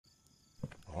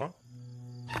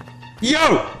Yo!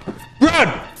 Run!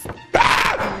 Ah!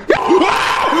 Ah!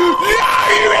 No,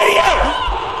 you idiot!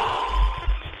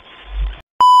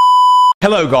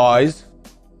 Hello, guys.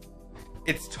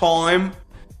 It's time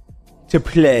to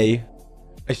play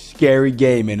a scary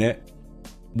game, innit?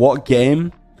 What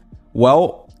game?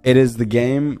 Well, it is the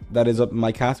game that is up in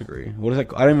my category. What is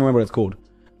it? I don't even remember what it's called.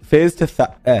 Fizz to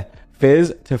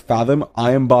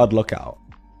Fathem-ironbark lookout.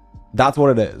 That's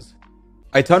what it is.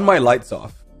 I turned my lights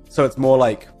off, so it's more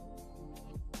like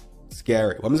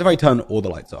scary. What happens if I turn all the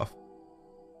lights off?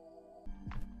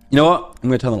 You know what? I'm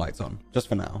gonna turn the lights on just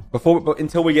for now,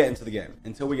 until we get into the game,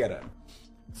 until we get in.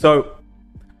 So,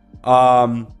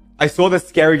 I saw this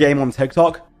scary game on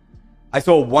TikTok. I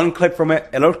saw one clip from it.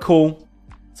 It looked cool.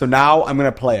 So now I'm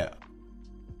gonna play it.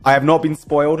 I have not been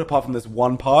spoiled apart from this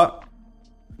one part.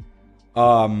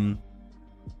 So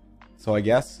I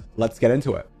guess let's get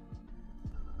into it.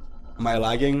 Am I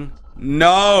lagging?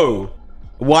 No!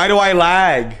 Why do I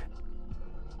lag?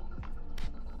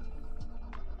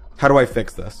 How do I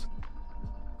fix this?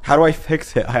 How do I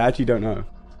fix it? I actually don't know.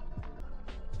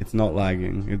 It's not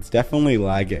lagging. It's definitely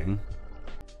lagging.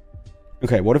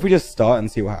 Okay, what if we just start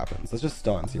and see what happens? Let's just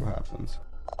start and see what happens.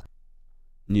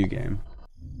 New game.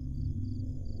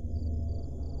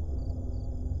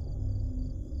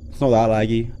 It's not that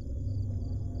laggy.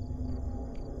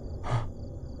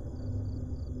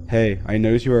 Hey, I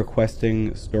noticed you were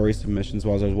requesting story submissions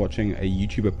while I was watching a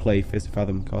YouTuber play Fizz to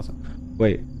Fathom Castle.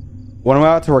 Wait, what I'm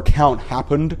about to recount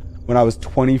happened when I was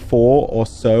 24 or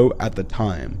so at the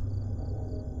time.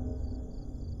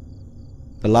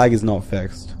 The lag is not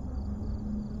fixed,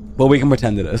 but we can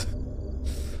pretend it is.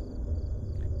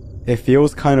 It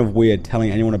feels kind of weird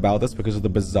telling anyone about this because of the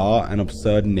bizarre and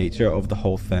absurd nature of the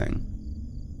whole thing.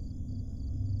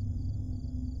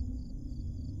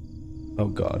 Oh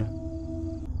god.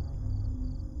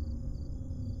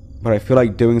 But I feel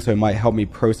like doing so might help me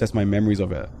process my memories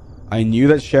of it. I knew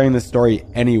that sharing this story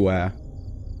anywhere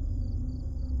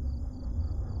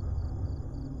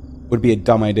would be a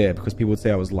dumb idea because people would say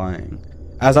I was lying.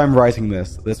 As I'm writing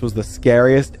this, this was the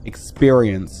scariest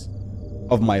experience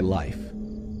of my life.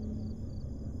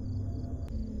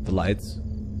 The lights.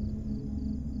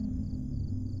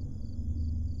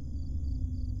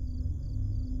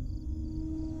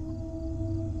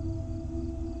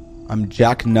 I'm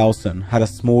Jack Nelson. Had a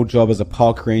small job as a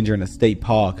park ranger in a state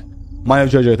park. Mine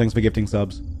Jojo, thanks for gifting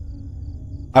subs.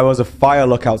 I was a fire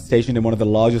lookout stationed in one of the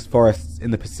largest forests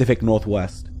in the Pacific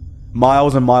Northwest.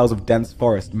 Miles and miles of dense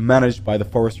forest managed by the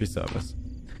Forestry Service.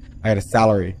 I had a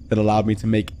salary that allowed me to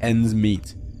make ends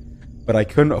meet, but I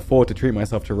couldn't afford to treat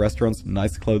myself to restaurants,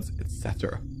 nice clothes,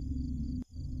 etc.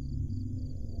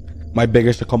 My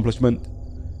biggest accomplishment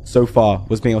so far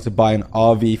was being able to buy an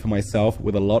RV for myself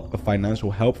with a lot of financial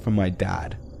help from my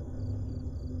dad.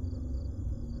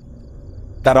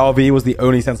 That RV was the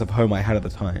only sense of home I had at the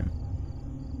time.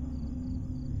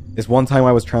 This one time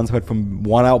I was transferred from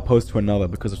one outpost to another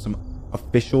because of some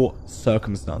official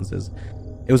circumstances.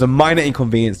 It was a minor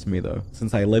inconvenience to me though,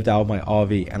 since I lived out of my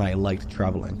RV and I liked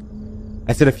traveling.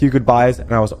 I said a few goodbyes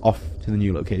and I was off to the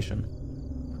new location.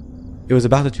 It was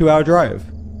about a 2-hour drive.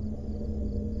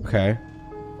 Okay.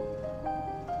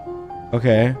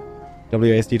 Okay.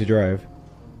 WASD to drive.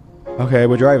 Okay,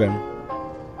 we're driving.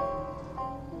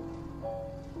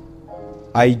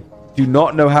 I do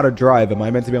not know how to drive. Am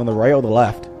I meant to be on the right or the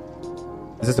left?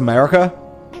 Is this America?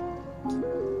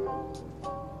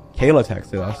 Kayla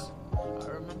texted us.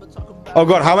 Oh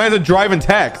god, how am I meant to drive and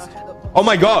text? Oh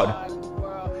my god.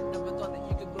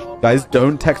 Guys,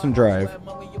 don't text and drive.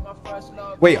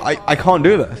 Wait, I can't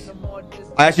do this.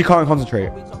 I actually can't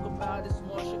concentrate.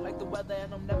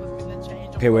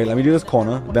 Okay, wait, let me do this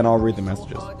corner, then I'll read the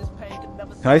messages.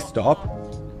 Can I stop?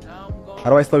 How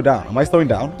do I slow down? Am I slowing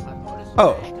down?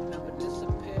 Oh.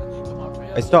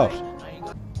 I stopped.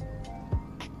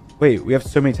 Wait, we have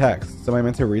so many texts. Am I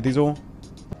meant to read these all?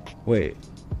 Wait.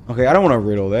 Okay, I don't want to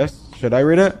read all this. Should I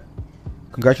read it?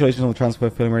 Congratulations on the transfer,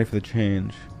 feeling ready for the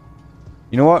change.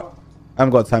 You know what? I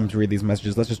haven't got time to read these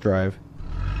messages. Let's just drive.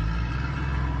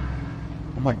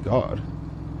 Oh my god.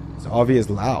 This RV is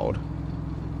loud.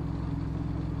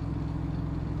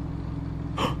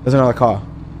 There's another car.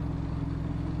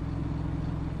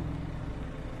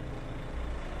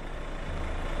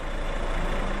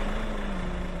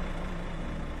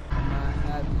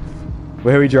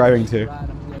 Where are we driving to?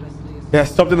 Yeah,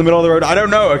 stopped in the middle of the road. I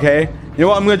don't know, okay? You know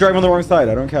what? I'm gonna drive on the wrong side.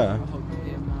 I don't care.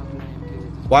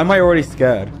 Why am I already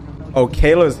scared? Oh,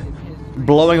 Kayla's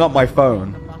blowing up my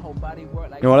phone.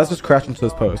 You know what? Let's just crash into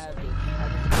this post.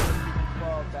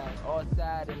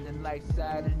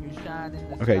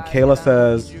 Okay, Kayla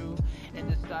says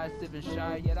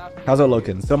How's it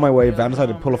looking? Still on my way. Van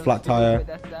decided to pull a flat tire.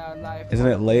 Isn't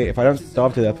it late? If I don't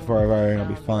starve to death before arriving, I'll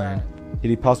be fine. Did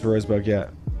he pass Roseburg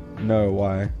yet? No,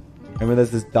 why? Remember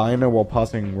there's this diner while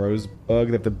passing Roseburg?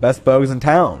 They have the best burgers in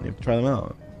town. You have to try them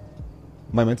out.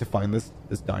 Am I meant to find this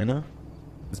diner?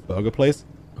 This burger place?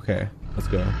 Okay, let's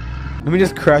go. Let me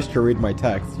just crash to read my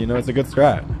text. You know, it's a good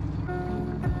strat.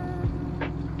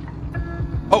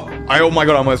 Oh my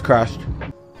god, I almost crashed.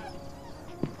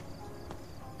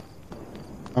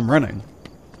 I'm running.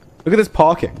 Look at this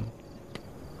parking.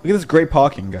 Look at this great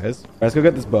parking, guys. All right, let's go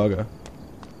get this burger.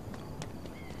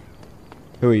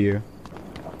 Who are you?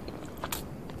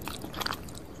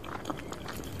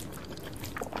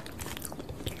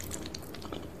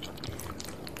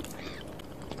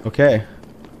 Okay.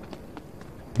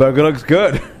 Burger looks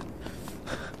good.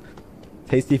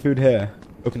 Tasty food here.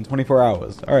 Open 24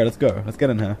 hours. Alright, let's go. Let's get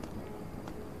in here.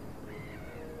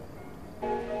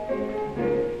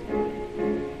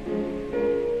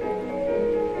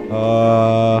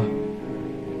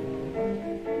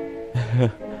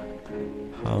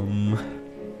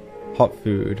 Hot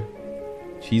food.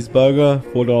 Cheeseburger,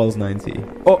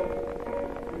 $4.90. Oh!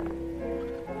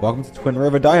 Welcome to Twin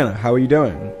River Diner. How are you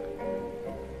doing?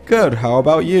 Good, how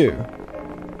about you?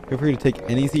 Feel free to take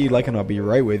any seat you like and I'll be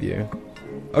right with you.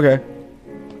 Okay.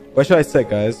 Where should I sit,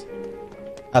 guys?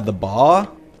 At the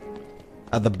bar?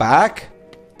 At the back?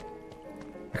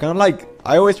 I kind of like...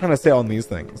 I always try to sit on these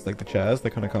things. Like the chairs, they're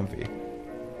kind of comfy.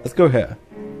 Let's go here.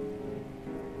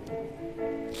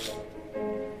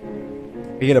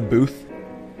 We get a booth.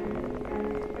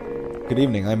 Good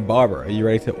evening, I'm Barbara. Are you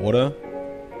ready to order?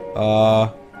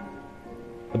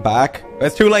 The back?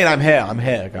 It's too late, I'm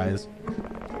here, guys.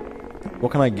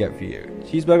 What can I get for you?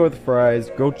 Cheeseburger with fries,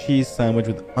 grilled cheese sandwich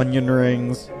with onion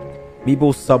rings,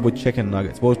 meatball sub with chicken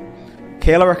nuggets. Well,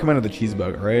 Kayla recommended the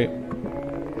cheeseburger, right?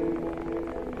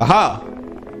 Aha!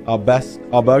 Our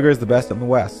burger is the best in the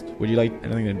West. Would you like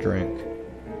anything to drink?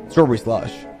 Strawberry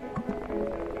slush.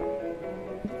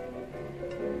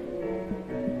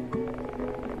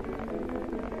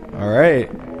 Alright.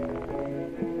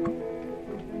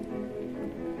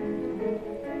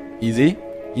 Easy.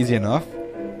 Easy enough.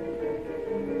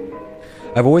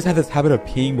 I've always had this habit of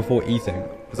peeing before eating.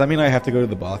 Does that mean I have to go to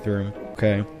the bathroom?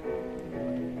 Okay.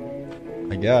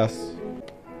 I guess.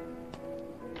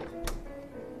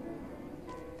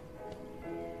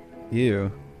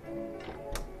 Ew.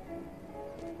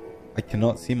 I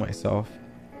cannot see myself.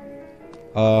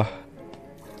 Oh!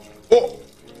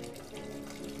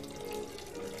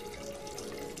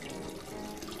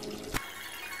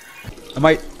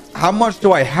 How much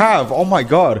do I have? Oh my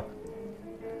god.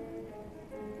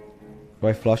 Do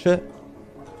I flush it?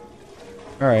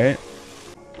 Alright.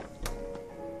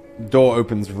 Door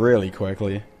opens really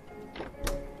quickly.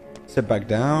 Sit back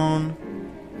down.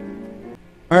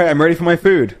 Alright, I'm ready for my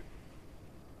food.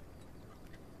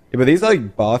 Yeah, but these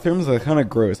like bathrooms are kind of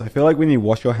gross. I feel like when you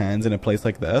wash your hands in a place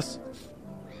like this,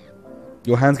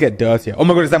 your hands get dirtier. Oh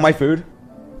my god, is that my food?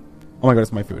 Oh my god,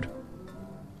 it's my food.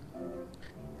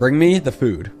 Bring me the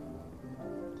food.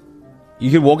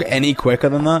 You could walk any quicker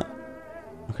than that?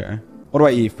 Okay. What do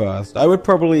I eat first? I would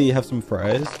probably have some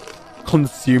fries.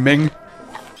 Consuming.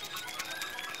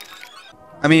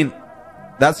 I mean,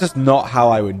 that's just not how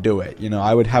I would do it. You know,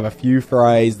 I would have a few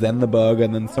fries, then the burger,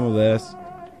 and then some of this.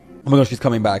 Oh my gosh, she's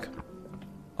coming back.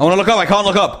 I want to look up. I can't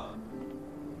look up.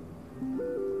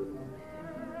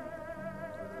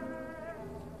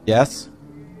 Yes?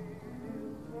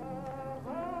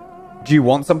 Do you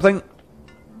want something?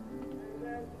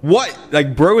 What?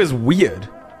 Like, bro is weird.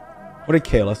 What did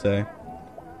Kayla say?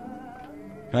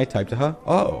 Can I type to her?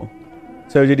 Oh.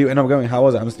 So did you end up going? How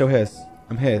was it? I'm still here.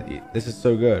 I'm here. This is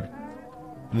so good.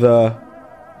 The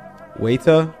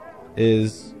waiter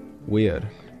is weird.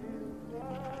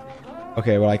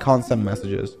 Okay, well, I can't send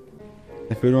messages.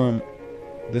 This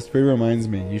food reminds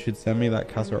me. You should send me that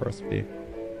casserole recipe.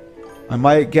 I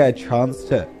might get a chance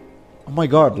to... Oh my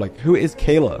god, like, who is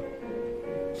Kayla?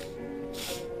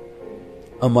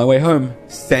 On my way home,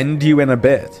 send you in a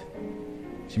bit.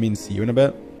 She means see you in a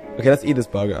bit? Okay, let's eat this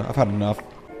burger. I've had enough.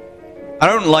 I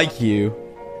don't like you.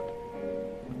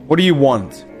 What do you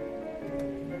want?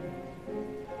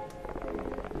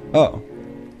 Oh.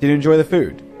 Did you enjoy the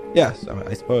food? Yes,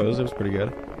 I suppose. It was pretty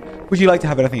good. Would you like to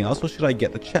have anything else, or should I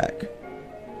get the check?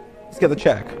 Let's get the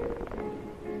check.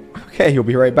 Okay, you'll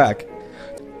be right back.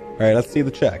 Alright, let's see the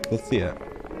check. Let's see it.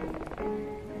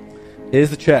 Here's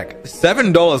the check.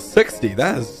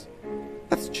 $7.60.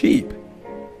 That's cheap.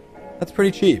 That's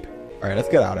pretty cheap. Alright, let's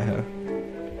get out of here.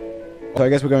 So I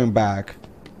guess we're going back.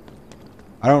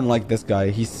 I don't like this guy.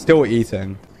 He's still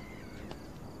eating.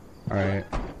 Alright.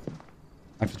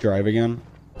 I have to drive again.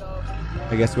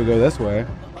 I guess we'll go this way.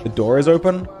 The door is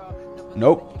open?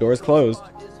 Nope, door is closed.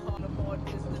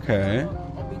 Okay.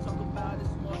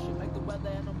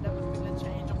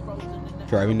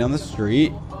 Driving down the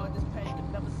street.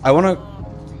 I want to...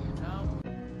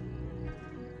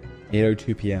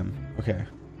 8:02 p.m. Okay.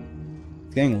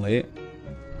 It's getting late.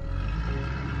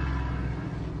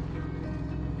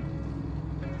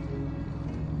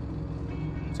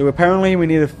 So apparently we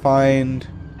need to find...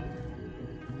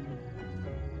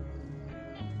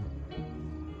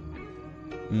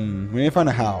 we need to find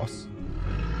a house.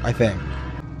 I think.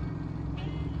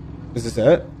 Is this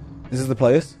it? Is this the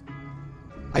place?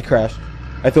 I crashed.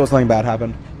 I thought something bad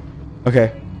happened.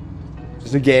 Okay. It's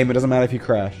just a game. It doesn't matter if you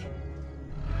crash.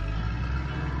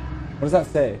 What does that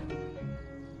say?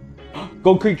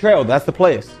 Gold Creek Trail. That's the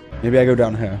place. Maybe I go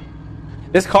down here.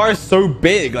 This car is so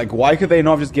big. Like, why could they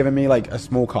not have just given me, like, a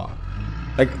small car?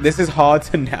 Like, this is hard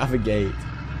to navigate.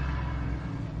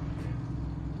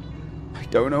 I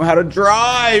don't know how to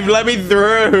drive. Let me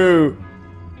through.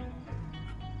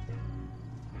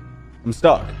 I'm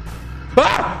stuck.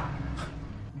 Ah!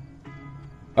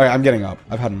 Alright, I'm getting up.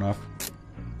 I've had enough.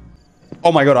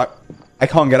 Oh my god, I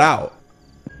can't get out.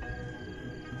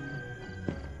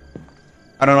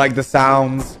 I don't like the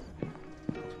sounds.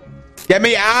 Get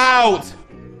me out!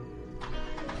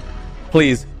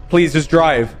 Please. Please, just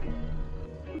drive.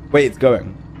 Wait, it's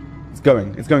going. It's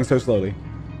going. It's going so slowly.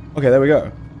 Okay, there we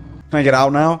go. Can I get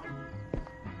out now?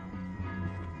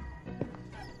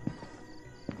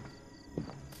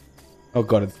 Oh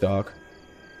god, it's dark.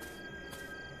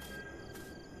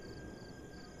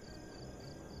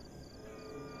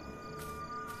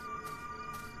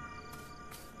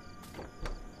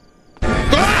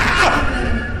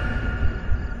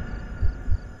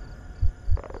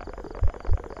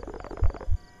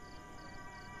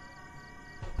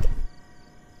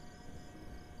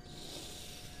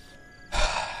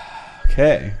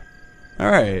 Okay.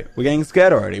 Alright. We're getting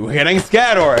scared already. We're getting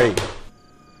scared already.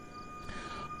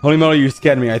 Holy moly, you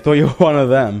scared me. I thought you were one of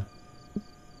them.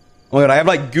 Oh my god, I have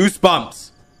like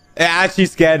goosebumps. It actually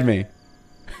scared me.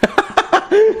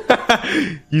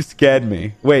 You scared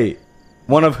me. Wait.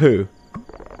 One of who?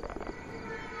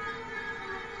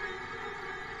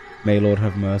 May Lord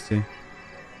have mercy.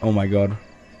 Oh my god.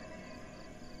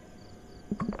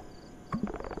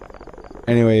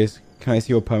 Anyways, can I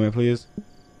see your permit, please?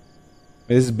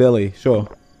 This is Billy, sure.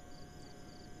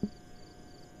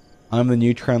 I'm the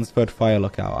new transferred fire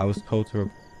lookout. I was told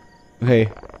to... Okay,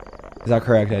 is that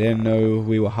correct? I didn't know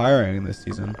we were hiring this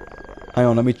season. Hang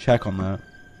on, let me check on that.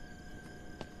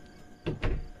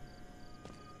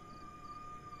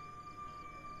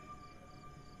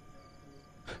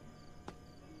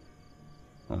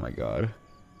 Oh my god.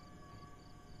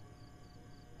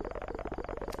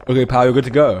 Okay, pal, you're good to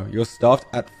go. You're staffed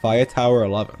at Fire Tower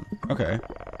 11. Okay.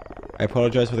 I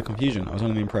apologize for the confusion. I was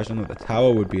under the impression that the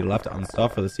tower would be left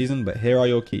unstaffed for the season, but here are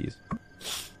your keys.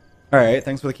 Alright,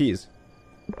 thanks for the keys.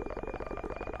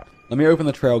 Let me open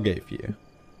the trail gate for you.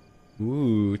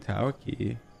 Ooh, tower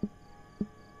key.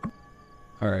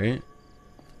 Alright.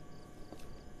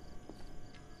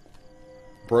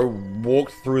 Bro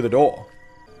walked through the door.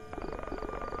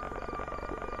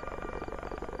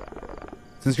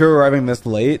 Since you're arriving this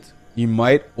late, you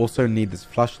might also need this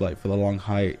flashlight for the long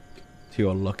hike to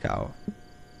your lookout.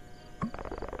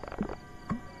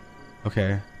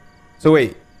 Okay. So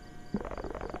wait.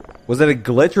 Was it a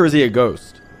glitch or is he a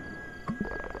ghost?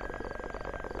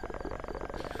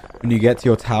 When you get to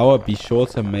your tower, be sure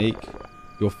to make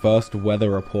your first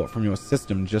weather report from your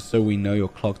system just so we know you're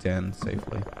clocked in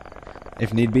safely.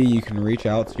 If need be, you can reach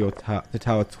out to your to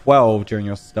Tower 12 during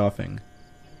your staffing.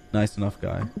 Nice enough,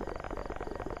 guy.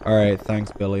 Alright,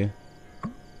 thanks, Billy.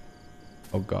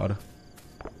 Oh god.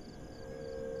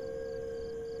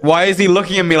 Why is he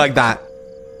looking at me like that?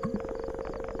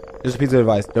 Just a piece of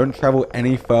advice. Don't travel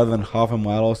any further than half a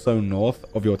mile or so north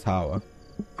of your tower.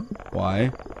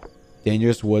 Why?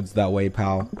 Dangerous woods that way,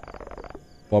 pal.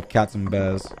 Bobcats and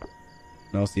bears.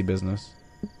 Nasty business.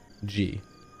 G.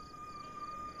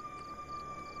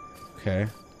 Okay.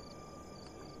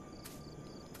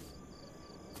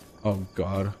 Oh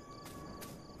god.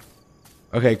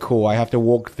 Okay, cool. I have to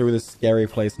walk through this scary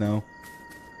place now.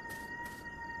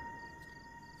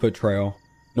 Foot trail.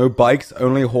 No bikes,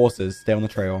 only horses. Stay on the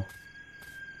trail.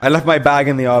 I left my bag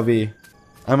in the RV.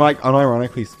 I'm like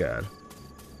unironically scared.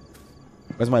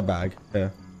 Where's my bag?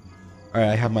 Here. Alright,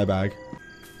 I have my bag.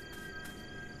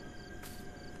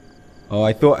 Oh,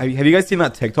 I thought... Have you guys seen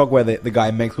that TikTok where the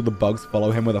guy makes all the bugs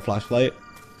follow him with a flashlight?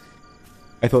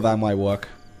 I thought that might work.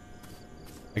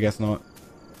 I guess not.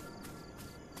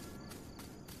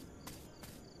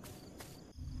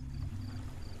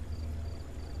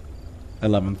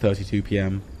 11:32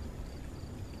 p.m.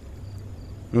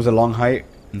 It was a long hike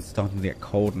and it's starting to get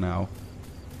cold now.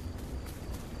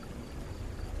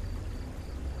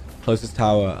 Closest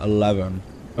tower, 11.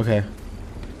 Okay.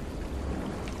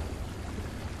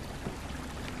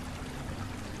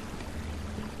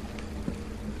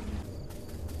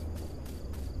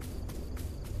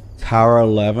 Tower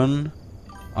 11,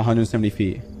 170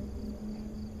 feet.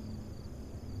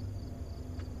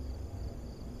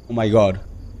 Oh my god.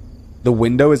 The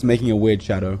window is making a weird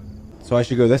shadow. So I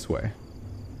should go this way.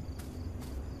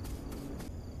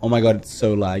 Oh my god, it's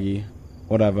so laggy.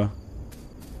 Whatever.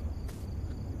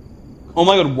 Oh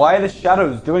my god, why are the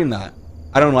shadows doing that?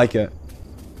 I don't like it.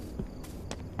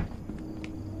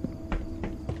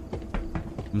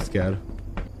 I'm scared.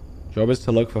 Job is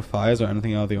to look for fires or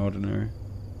anything out of the ordinary.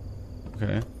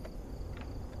 Okay.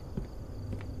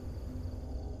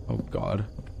 Oh god.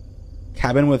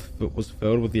 Cabin was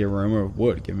filled with the aroma of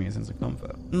wood, giving me a sense of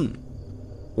comfort.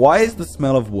 Why is the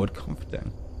smell of wood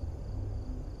comforting?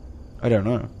 I don't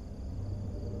know.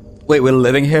 Wait, we're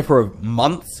living here for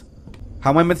months? How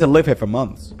am I meant to live here for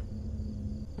months?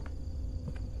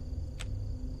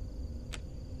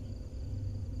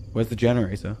 Where's the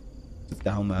generator? It's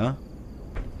down there.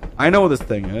 I know what this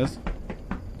thing is.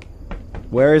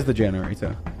 Where is the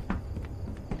generator?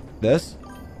 This?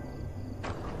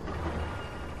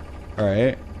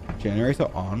 Alright. Generator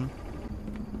on.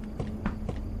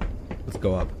 Let's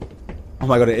go up. Oh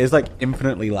my god, it is like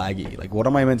infinitely laggy. Like, what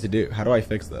am I meant to do? How do I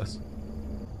fix this?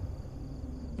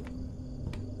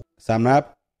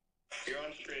 Samnap? You're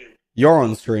on stream. You're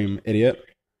on stream, idiot.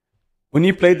 When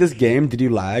you played this game, did you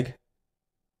lag?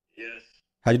 Yes.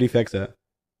 How did you fix it?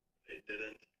 I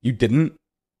didn't. You didn't?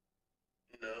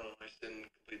 No, I just didn't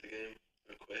complete the game.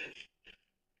 I quit.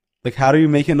 Like, how do you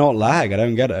make it not lag? I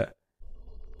don't get it.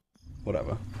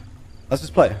 Whatever. Let's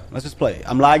just play. Let's just play.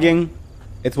 I'm lagging.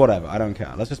 It's whatever. I don't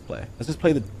care. Let's just play. Let's just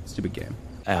play the stupid game.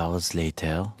 Hours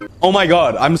later. Oh my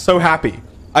god. I'm so happy.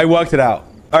 I worked it out.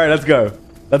 Alright, let's go.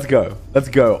 Let's go. Let's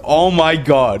go. Oh my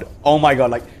god. Oh my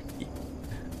god. Like,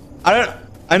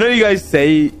 I know you guys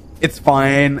say it's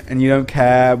fine and you don't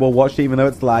care. We'll watch it even though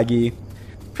it's laggy.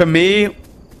 For me,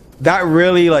 that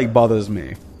really like bothers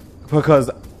me. Because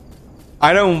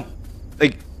I don't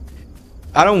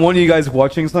want you guys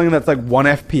watching something that's like 1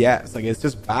 FPS. Like, it's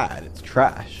just bad. It's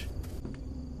trash.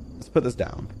 Let's put this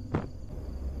down.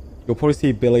 You'll probably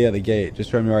see Billy at the gate. Just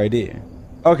show him your ID.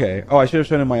 Okay. Oh, I should have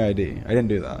shown him my ID. I didn't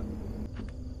do that.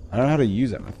 I don't know how to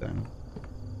use anything.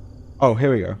 Oh,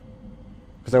 here we go.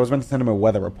 Because I was meant to send him a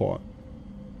weather report.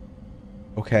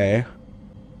 Okay.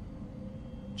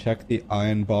 Check the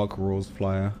Ironbark rules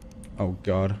flyer. Oh,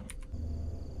 God.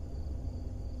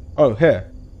 Oh, here.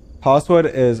 Password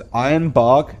is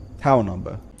Ironbark tower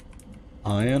number.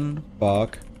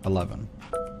 Ironbark 11.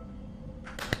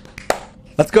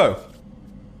 Let's go.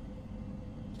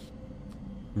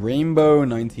 Rainbow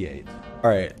 98.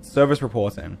 Alright, service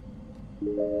reporting.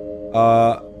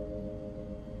 How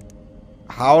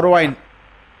do I...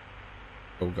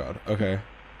 Oh god, okay.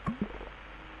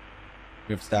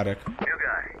 We have static. New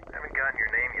guy, haven't gotten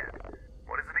your name yet.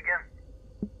 What is it again?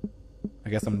 I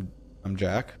guess I'm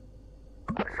Jack.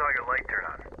 I saw your light turn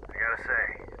on. I gotta say,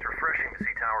 it's refreshing to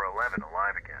see Tower 11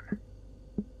 alive again.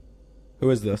 Who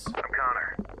is this? I'm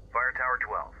Connor, Fire Tower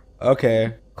 12.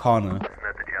 Okay, Connor. Isn't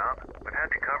that the job? I've had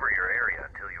to cover your area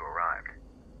until you arrived.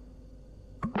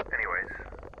 Anyways,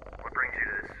 what brings you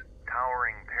to this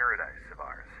towering paradise of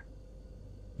ours?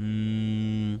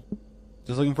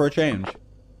 Just looking for a change.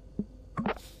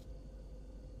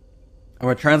 I'm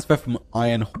a transfer from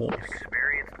Iron Horse.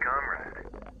 Experienced comrade.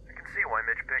 I can see why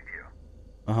Mitch picked you.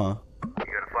 Uh-huh. You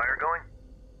got a fire going?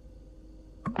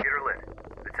 Get her lit.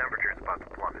 The temperature's about to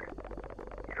plummet.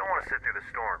 You don't want to sit through the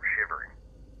storm shivering.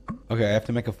 Okay, I have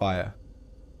to make a fire.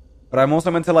 But I'm also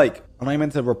meant to like... Am I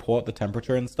meant to report the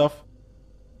temperature and stuff?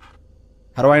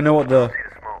 How do I know what the... See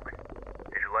the smoke.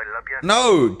 Did you light it up yet?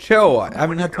 No! Chill! I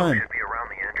haven't had Stove time. should be around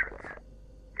the entrance.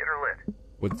 Get her lit.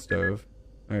 Wood stove.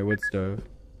 Alright, wood stove.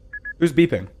 Who's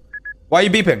beeping? Why are you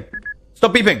beeping?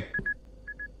 Stop beeping!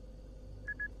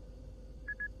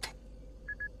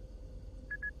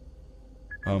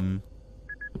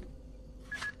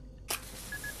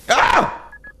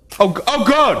 Ah! Oh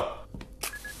god!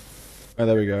 Oh,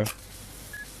 there we go.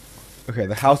 Okay,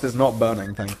 the house is not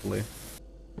burning, thankfully.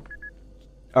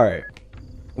 Alright.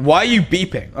 Why are you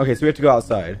beeping? Okay, so we have to go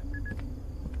outside.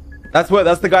 That's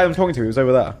the guy I'm talking to. He was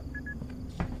over there.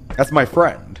 That's my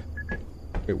friend.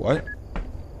 Wait, what?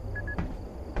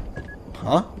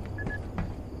 Huh?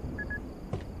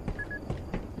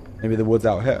 Maybe the wood's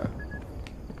out here.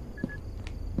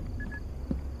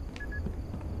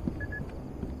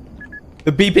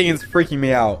 The beeping is freaking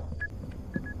me out.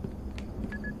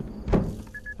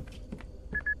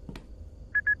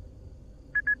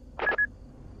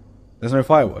 There's no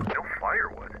firewood. No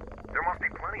firewood? There must be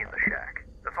plenty in the shack.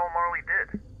 That's all Marley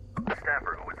did. The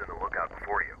staffer who was in the lookout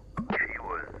before you. She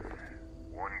was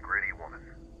one gritty woman.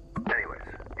 Anyways,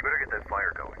 you better get that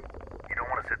fire going. You don't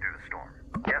want to sit through the storm.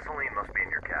 Gasoline must be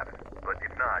in your cabin, but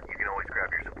if not, you can always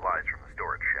grab your supplies from the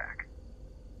storage shack.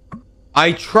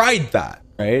 I tried that,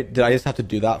 right? Did I just have to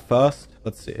do that first?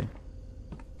 Let's see.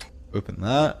 Open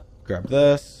that. Grab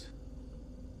this.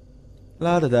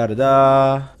 La da da da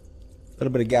da. A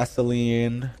little bit of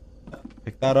gasoline.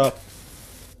 Pick that up.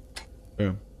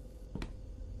 Boom.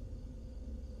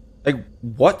 Like,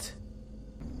 what?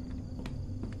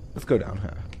 Let's go down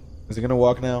here. Is it gonna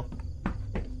work now?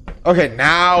 Okay,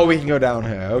 now we can go down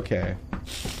here. Okay.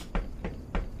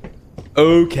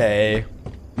 Okay.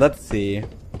 Let's see.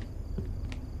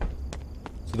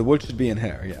 So the wood should be in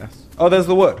here, yes. Oh, there's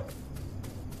the wood.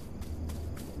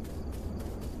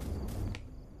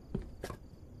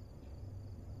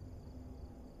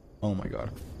 Oh my god.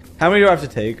 How many do I have to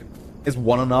take? Is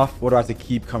one enough? Or do I have to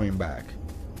keep coming back?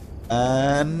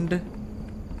 And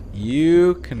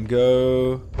you can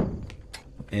go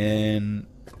in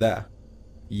there.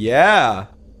 Yeah.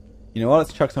 You know what?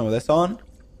 Let's chuck some of this on.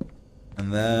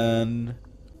 And then...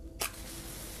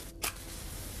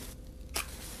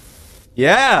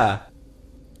 yeah.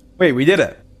 Wait, we did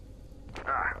it.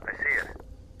 Ah, I see it.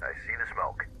 I see the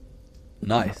smoke.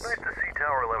 Nice. Nice to see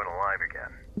Tower 11 alive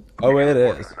again. Oh, wait, it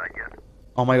is. Not yet.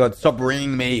 Oh my god, stop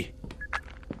ringing me.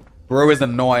 Bro is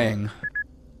annoying.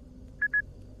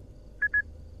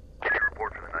 Did you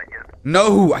report for the night yet?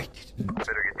 No, I didn't.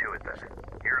 Better get to it then.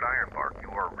 Here at Ironbark, you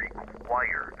are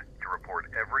required to report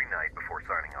every night before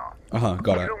signing off. Uh-huh,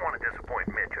 got You it. don't want to disappoint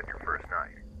Mitch on your first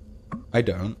night. I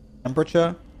don't.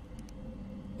 Temperature,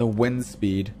 the wind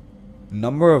speed,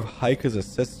 number of hikers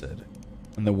assisted,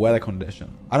 and the weather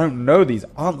condition. I don't know these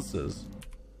answers.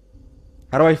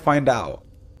 How do I find out?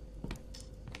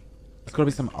 There's got to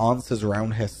be some answers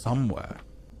around here somewhere.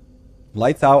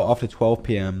 Lights out after 12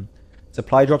 p.m.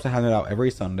 Supply drops are handed out every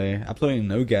Sunday. Absolutely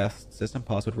no guests. System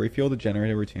password. Refuel the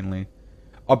generator routinely.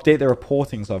 Update the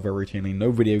reporting software routinely.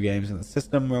 No video games in the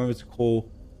system. Remember to call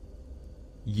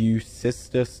you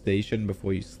sister station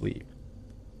before you sleep.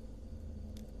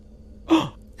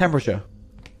 Temperature.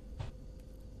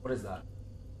 What is that?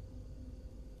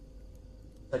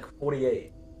 It's like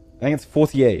 48. I think it's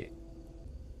 48.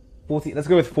 40. Let's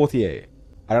go with 48.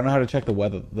 I don't know how to check the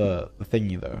weather, the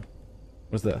thingy though.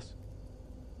 What's this?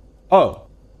 Oh,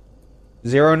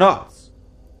 0 knots.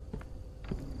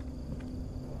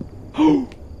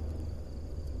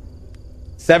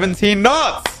 17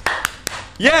 knots.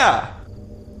 Yeah,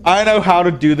 I know how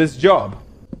to do this job.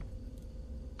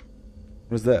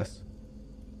 What's this?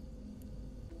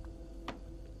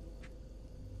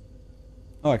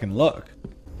 Oh, I can look.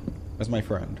 Where's my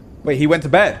friend? Wait, he went to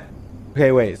bed.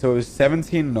 Okay, wait. So it was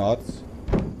 17 knots.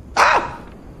 Ah!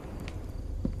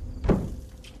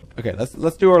 Okay,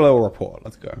 let's do our little report.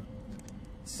 Let's go.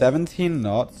 17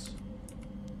 knots.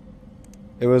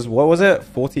 It was, what was it?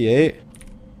 48?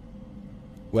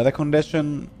 Weather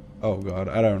condition? Oh god,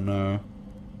 I don't know.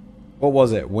 What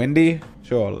was it? Windy?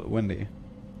 Sure, windy.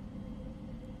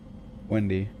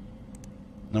 Windy.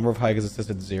 Number of hikers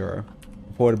assisted 0.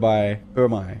 Reported by, who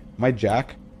am I? Am I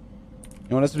Jack? You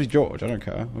know what, this would be George. I don't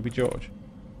care. It would be George.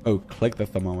 Oh, click the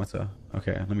thermometer.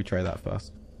 Okay, let me try that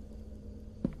first.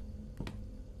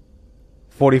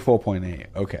 44.8.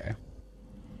 Okay.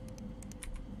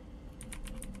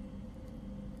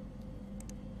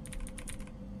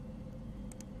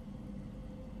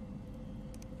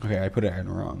 Okay, I put it in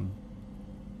wrong.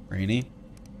 Rainy?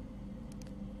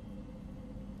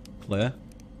 Clear?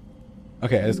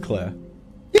 Okay, it's clear.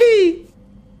 Yee!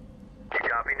 You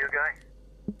copy, new guy?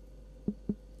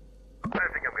 I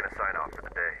think I'm gonna sign off for the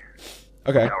day.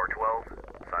 Okay. Tower 12,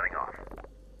 signing off.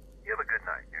 You have a good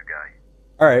night, new guy.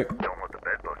 Alright. Don't let the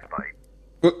bedbugs bite.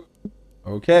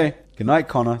 Okay. Good night,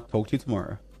 Connor. Talk to you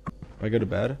tomorrow. Do I go to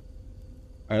bed?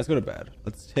 Alright, let's go to bed.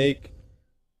 Let's take...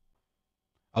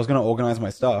 I was gonna organize my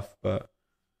stuff, but...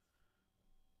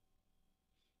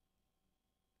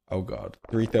 Oh god.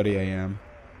 3:30 a.m.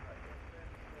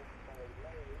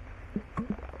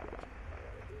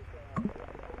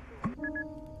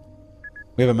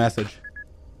 We have a message.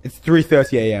 It's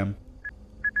 3:30 a.m.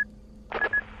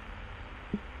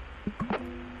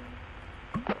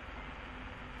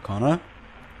 Connor?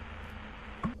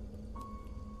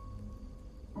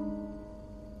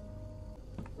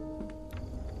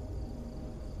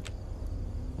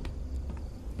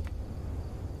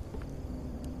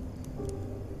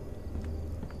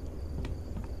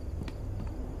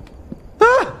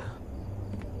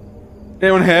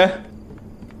 Anyone here?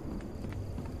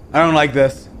 I don't like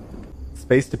this.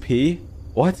 Space to pee?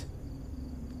 What?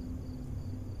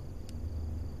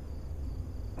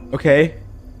 Okay.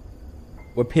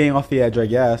 We're peeing off the edge, I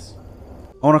guess.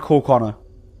 I want to call Connor.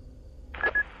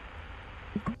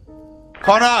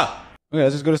 Connor! Okay,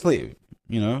 let's just go to sleep.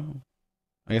 You know?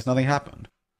 I guess nothing happened.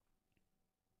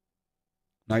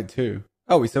 Night 2.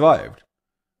 Oh, we survived.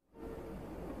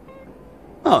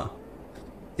 Huh.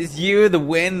 It's you, the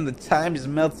wind, the time just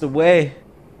melts away.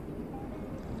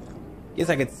 Guess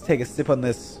I could take a sip on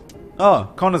this.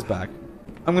 Oh, Connor's back.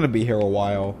 I'm gonna be here a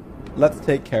while. Let's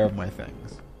take care of my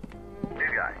things. New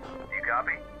guy, you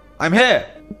copy? I'm here!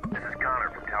 This is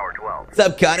Connor from Tower 12. What's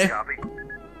up, Connor? You copy?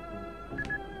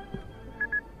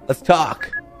 Let's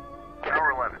talk.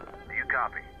 Tower 11, do you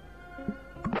copy?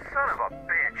 Son of a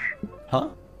bitch! Huh?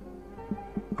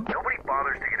 Nobody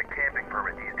bothers to get a camping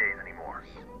permit these days anymore.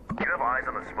 You have eyes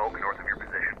on the smoke north of your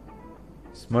position.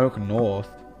 Smoke north.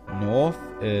 North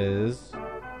is...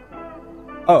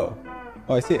 Oh.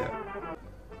 Oh, I see it.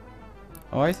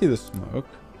 Oh, I see the smoke.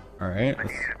 Alright. I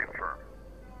need you to confirm.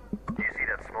 Do you see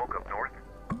that smoke up north?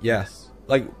 Yes.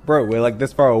 Like, bro, we're like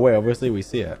this far away. Obviously, we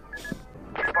see it.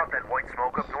 You spot that white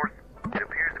smoke up north? It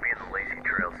appears to be in the Lacey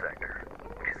Trail sector,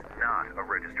 which is not a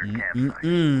registered campsite.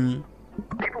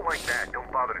 People like that don't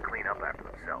bother to clean up after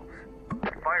themselves.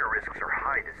 And fire risks are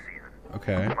high this season.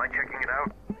 Okay. Mind checking it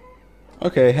out?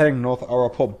 Okay, heading north. I'll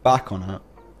report back on it.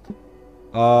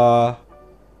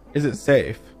 Is it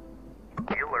safe?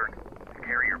 Be alert.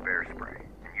 Carry your bear spray,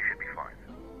 and you should be fine.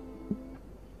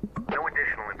 No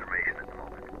additional information at the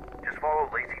moment. Just follow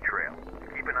Lacey Trail.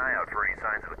 Keep an eye out for any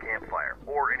signs of a campfire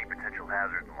or any potential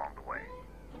hazards along the way.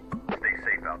 Stay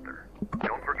safe out there.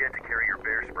 Don't forget to carry your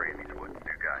bear spray in these woods,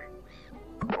 new guy.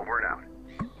 Over and out.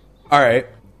 Alright.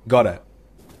 Got it.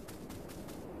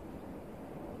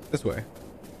 This way.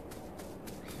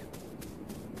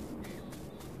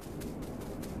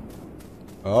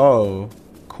 Oh.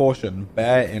 Caution.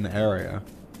 Bear in area.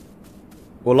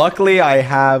 Well, luckily I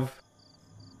have...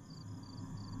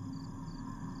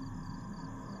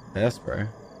 bear spray.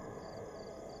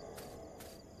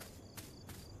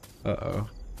 Uh-oh.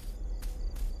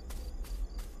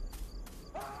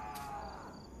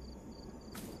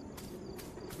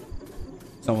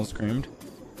 Someone screamed.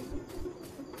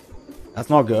 That's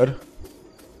not good.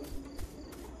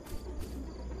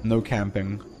 No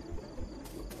camping.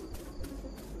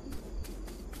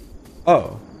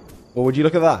 Oh. Well, would you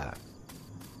look at that?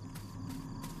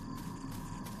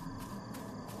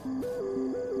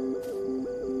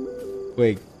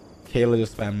 Wait. Kayla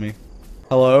just spammed me.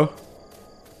 Hello?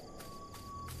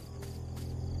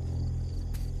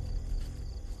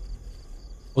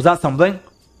 Was that something?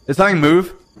 Did something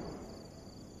move?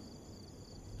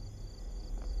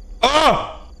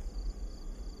 Oh!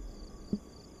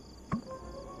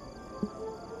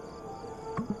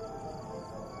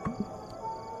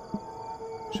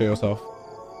 Show yourself.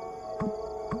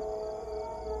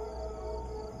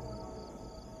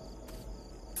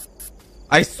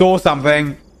 I saw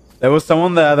something. There was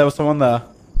someone there. There was someone there.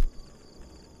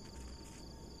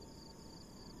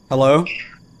 Hello?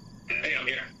 Hey, I'm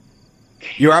here.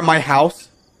 You're at my house?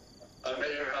 I'm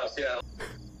at your house, yeah.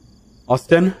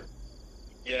 Austin?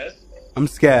 Yes? I'm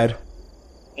scared.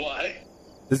 Why?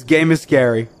 This game is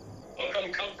scary. I'll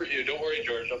come comfort you. Don't worry,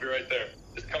 George. I'll be right there.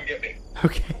 Just come get me.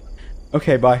 Okay.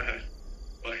 Okay, bye.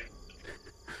 Bye.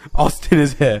 Austin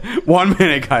is here. 1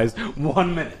 minute, guys.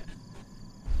 1 minute.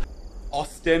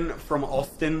 Austin from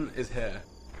Austin is here.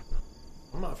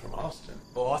 I'm not from Austin.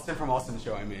 Well, Austin from Austin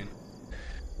show, I mean.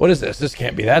 What is this? This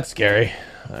can't be that scary.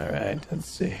 Alright, let's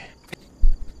see.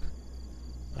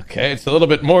 Okay, it's a little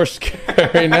bit more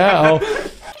scary now.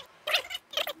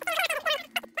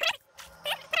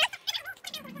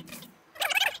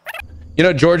 You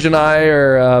know, George and I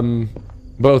are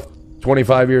both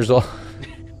 25 years old.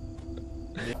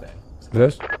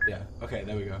 This? Yeah. Okay,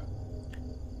 there we go.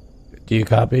 Do you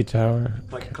copy, Tower?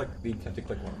 Click the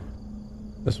click one.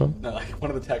 This one? No, like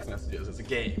one of the text messages. It's a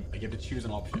game. Like you have to choose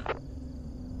an option.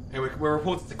 Hey, we're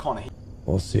reporting to Connor.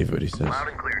 We'll see what he says. Loud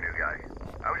and clear, new guy.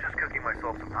 I was just cooking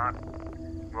myself some hot...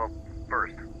 Well,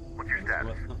 first, what's your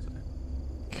status?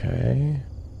 Okay.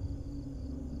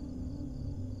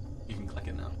 You can click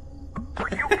it now. Are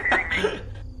you kidding me?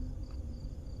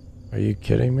 Are you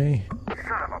kidding me?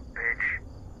 Son of a bitch.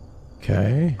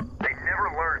 Okay. They never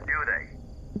learn, do they?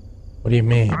 What do you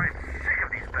mean? I'm sick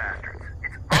of these bastards.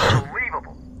 It's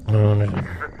unbelievable. Oh, no. This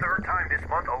is the third time this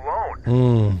month alone.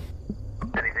 Hmm.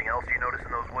 Anything else you notice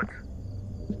in those woods?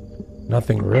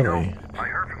 Nothing You really. know, I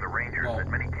heard from the rangers that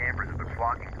many campers have been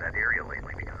flocking to that area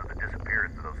lately because of the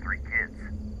disappearance of those 3 kids.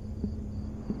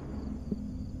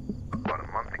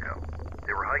 month ago.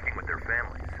 They were hiking with their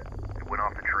families. They went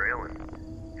off the trail and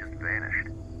just vanished.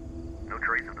 No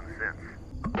trace of them since.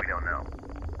 We don't know.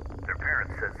 Their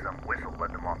parents said some whistle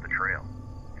led them off the trail.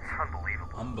 It's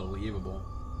unbelievable. Unbelievable.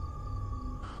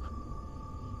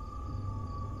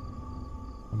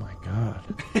 Oh my god.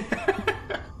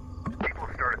 People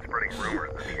have started spreading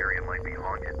rumors that the area might be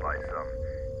haunted by some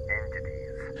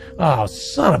entities. Oh,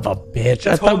 son of a bitch.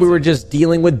 I thought we were just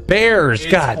dealing with bears.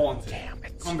 It's God haunted. damn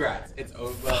it. Congrats. It's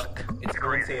over. Fuck. It's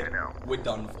Crazy haunted. to know. We're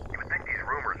done for. You would think these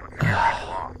rumors would scare people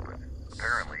off, but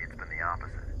apparently it's been the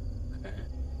opposite.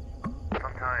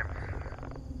 Sometimes,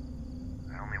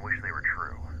 I only wish they were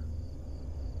true.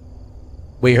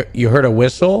 You heard a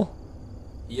whistle?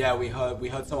 Yeah, we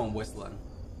heard someone whistling.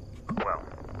 Well,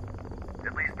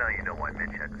 at least now you know why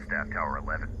Mitch had to staff Tower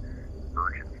 11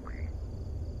 urgently.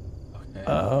 Okay.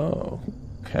 Oh,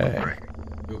 okay. Right.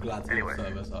 You're glad to Anyway, be of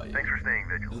service, are you? thanks for staying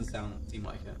vigilant. Doesn't seem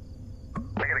like it.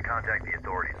 I gotta contact the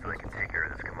authorities so they can take care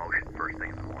of this commotion first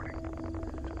thing in the morning.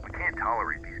 We can't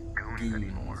tolerate these goons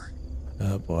anymore.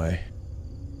 Oh boy.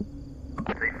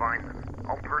 If they find them,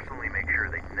 I'll personally make sure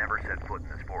they never set foot in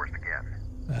this forest again.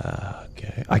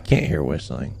 Okay. I can't hear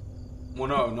whistling. Well,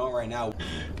 no, not right now.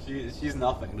 She's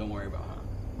nothing. Don't worry about her.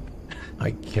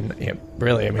 I can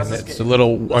really. I mean, Let's it's get- a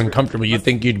little uncomfortable. You'd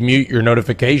think you'd mute your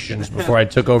notifications before I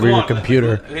took over your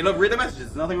computer. Okay, look, read the messages.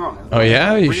 There's nothing wrong. Oh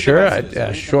yeah, you Read the sure? messages. Yeah, Read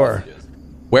the sure. messages.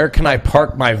 Where can I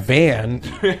park my van?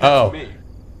 Oh, Me.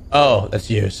 oh, that's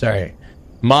you. Sorry.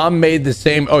 Mom made the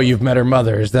same. Oh, you've met her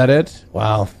mother. Is that it?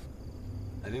 Wow.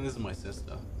 I think this is my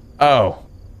sister. Oh,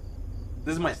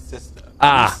 This is my sister.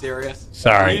 Ah. Are you serious? Are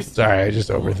sorry. you Sorry. I just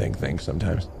overthink things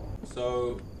sometimes.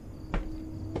 So,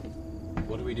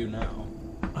 what do we do now?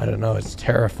 I don't know. It's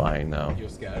terrifying though. You're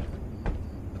scared?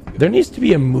 There needs to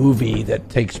be a movie that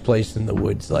takes place in the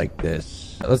woods like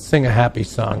this. Let's sing a happy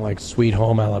song like Sweet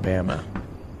Home Alabama.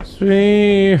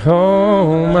 Sweet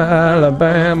Home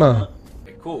Alabama.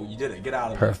 Okay, cool. You did it. Get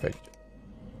out of Perfect.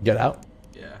 Get out?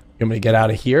 there. Yeah. You want me to get out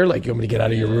of here? Like, you want me to get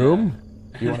out of your room?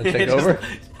 You want to take Just- over?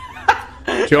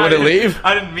 Do you want me to leave?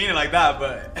 I didn't mean it like that,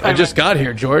 but I just got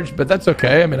here, George, but that's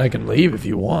okay. I mean, I can leave if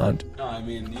you want. No, I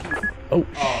mean, you can... Oh,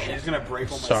 Oh, you're just gonna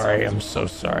break all my sorry. songs. I'm so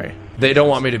sorry. They don't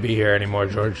want me to be here anymore,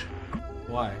 George.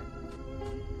 Why?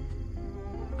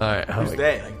 All right. how Who's we-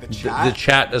 they? Like the chat? The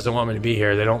chat doesn't want me to be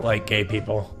here. They don't like gay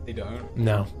people. They don't.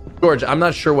 No. George, I'm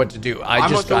not sure what to do. I I'm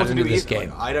just not sure got what to into do this either.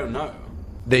 game. I don't know.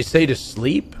 They say to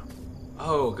sleep?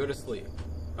 Oh, go to sleep.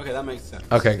 Okay, that makes sense.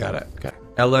 Okay, got it. Okay.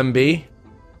 LMB?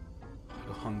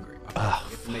 You're hungry. Okay, Ah,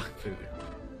 you have to make food.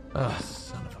 Oh,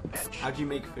 son of a bitch. How do you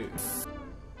make food?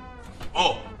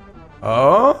 Oh!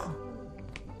 Oh?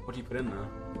 What do you put in there?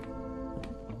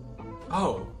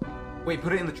 Oh! Wait,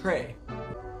 put it in the tray.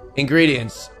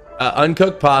 Ingredients.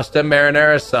 Uncooked pasta,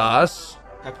 marinara sauce.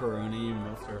 Pepperoni,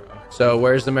 mozzarella. So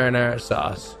where's the marinara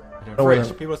sauce? Oh, Fridge.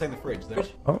 wait. People are saying the fridge. There.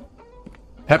 Oh.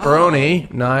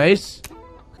 Pepperoni. Nice.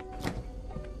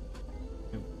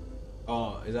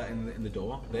 Oh, is that in the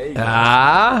door? There you go.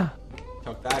 Ah.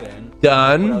 Tuck that in.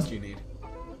 Done. What else do you need?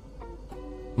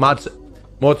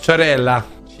 Mozzarella.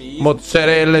 Cheese.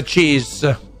 Mozzarella cheese.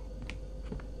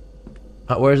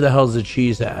 Where's the hell's the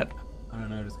cheese at? I don't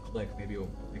know. Just click. Maybe you'll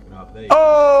pick it up. There you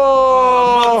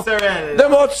Oh! go. Mozzarella. The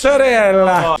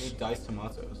mozzarella. Oh, you need diced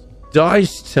tomatoes.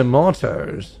 Diced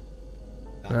tomatoes.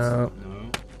 That's, No.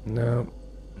 No.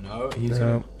 No. He's No.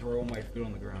 gonna throw all my food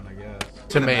on the ground, I guess.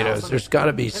 Tomatoes. There's got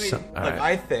to be I mean, some. look, All right.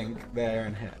 I think they're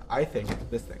in here. I think it's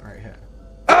this thing right here.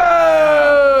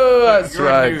 Oh, that's You're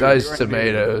a right. noob, Diced you're a noob.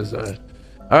 tomatoes.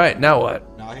 All right. Now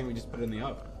what? No, I think we just put it in the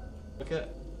oven. Look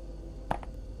at.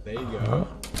 There you go. Uh-huh.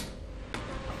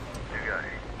 You guys,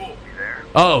 you there?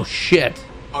 Oh shit.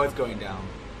 Oh, it's going down.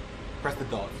 Press the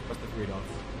dots. Press the 3 dots.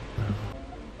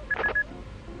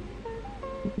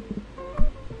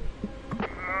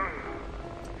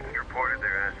 Just reported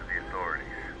their ass to the authorities.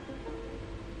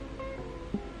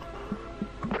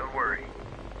 Don't worry.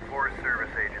 Forest Service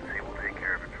Agency will take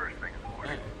care of it first thing in the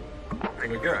morning. I'll There take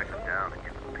we you go. track them down and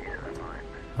give them a piece of their mind.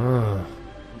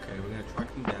 Okay, we're gonna track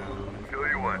them down. Tell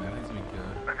you what. That's gonna be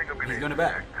good. I think I'm gonna He's hit going the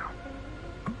back. track now.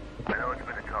 I know it's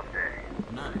been a tough day.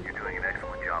 No. You're doing an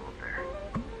excellent job up there.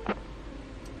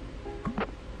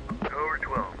 Over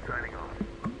 12, signing off.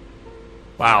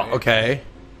 Wow. Okay.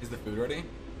 Is the food ready?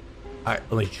 All right.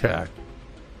 Let me check.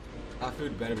 That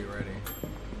food better be ready.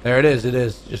 There it is. It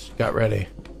is. Just got ready.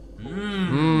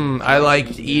 I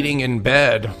liked eating in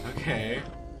bed. Okay.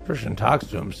 Person talks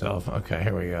to himself. Okay,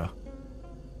 here we go.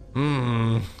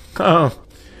 Oh,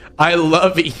 I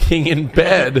love eating in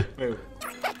bed. Wait.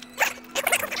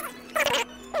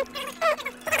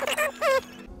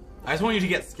 I just want you to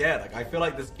get scared. Like, I feel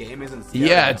like this game isn't scary.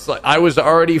 Yeah, it's like I was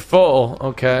already full.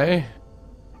 Okay.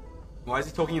 Why is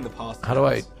he talking in the past? How do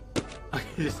I?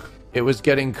 It was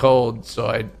getting cold, so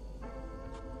I.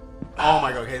 Oh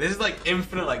my god. Okay, this is like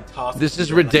infinite like tasks. This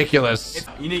is ridiculous.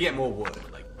 Like, you need to get more wood.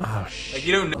 Like, Oh shit. like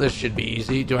you don't know. This should be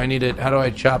easy. Do I need it? How do I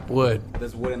chop wood?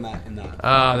 There's wood in that.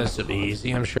 Ah, this will be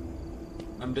easy. I'm sure.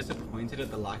 I'm disappointed at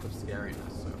the lack of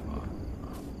scariness so far.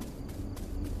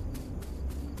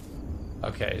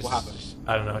 Okay. What happened?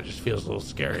 I don't know. It just feels a little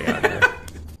scary out here.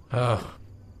 Oh.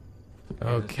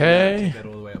 Okay. Get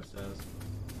all the way upstairs.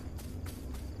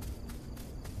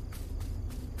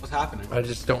 What's happening? I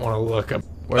just don't want to look up.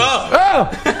 Oh!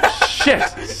 Oh! Shit!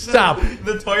 Stop!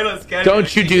 The toilet scared me.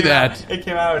 Don't you do that. It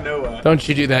came out of nowhere. Don't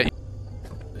you do that.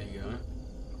 There you go.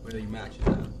 Where are the matches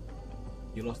at?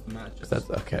 You lost the matches. That's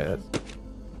okay. That's...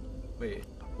 Wait.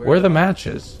 Where are the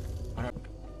matches?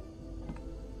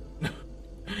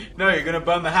 No, you're gonna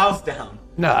burn the house down.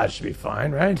 No, it should be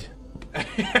fine, right?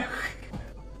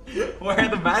 Where are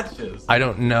the matches? I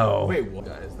don't know. Wait, what?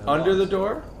 Guys, Under the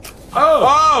door?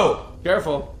 Oh!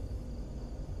 Careful.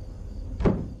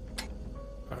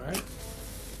 Alright.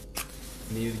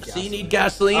 See, you need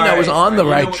gasoline. I was on the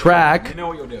right track. You know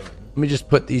what you're doing. Let me just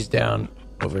put these down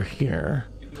over here.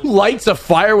 Who lights a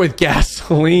fire with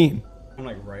gasoline? I'm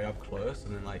like right up close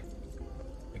and then like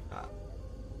that.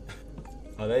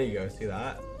 Oh, there you go. See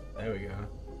that? There we go.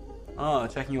 Oh,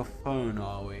 checking your phone,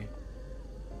 are we?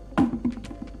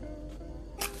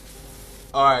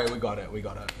 Alright, we got it. We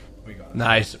got it. We got it.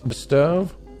 Nice.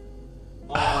 Stove.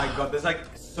 Oh my god, there's like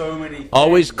so many things.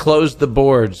 Always close the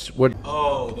boards. What?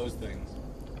 Oh, those things.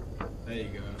 There you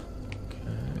go.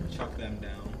 Okay. Chuck them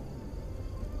down.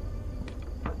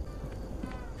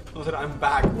 Listen, I'm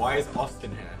back. Why is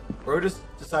Austin here? Bro just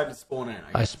decided to spawn in.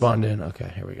 I spawned in.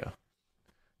 Okay, here we go.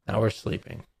 Now we're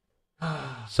sleeping.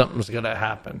 Something's gonna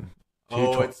happen.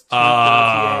 Oh, it's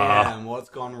 2:30 a.m. What's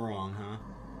gone wrong, huh?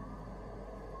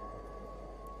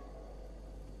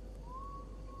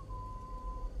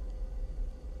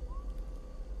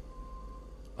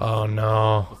 Oh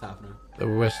no. What's happening? The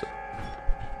whistle.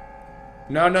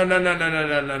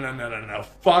 No.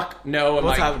 Fuck no.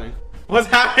 What's happening? What's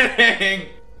happening?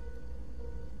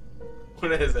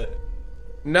 What is it?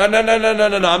 No.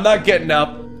 I'm not getting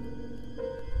up.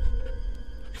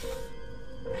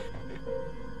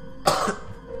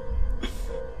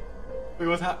 Wait,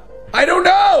 what's happening? I don't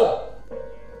know.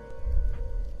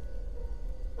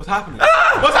 What's happening?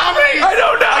 Ah! What's happening? I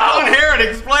don't know. I can't hear it.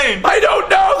 Explain. I don't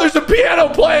know. There's a piano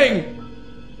playing.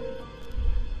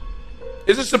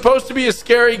 Is it supposed to be a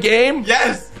scary game?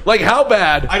 Yes. Like how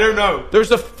bad? I don't know. There's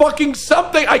a fucking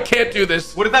something. I can't do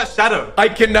this. What is that shadow? I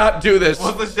cannot do this.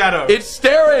 What's the shadow? It's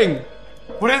staring.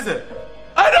 What is it?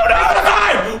 I don't know.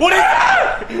 What is it?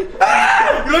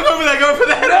 You look over there. Go for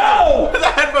the headphones. No. Put the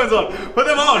headphones on. Put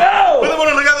them on. No. Put them on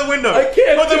and look out the window. I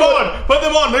can't Put them do on. it. Put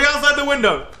them on. Look outside the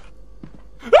window.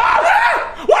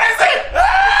 What is it?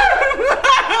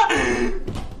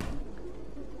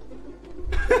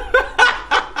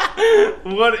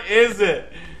 What is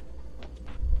it?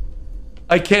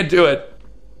 I can't do it.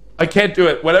 I can't do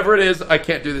it. Whatever it is, I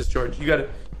can't do this, George. You gotta...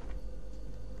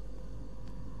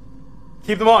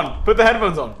 Keep them on. Put the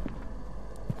headphones on.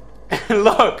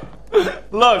 Look.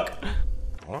 Look.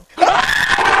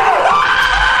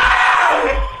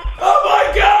 Oh my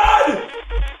god!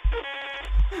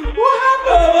 What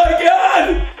happened? Oh my god!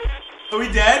 Are we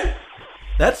dead?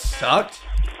 That sucked.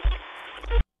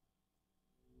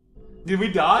 Did we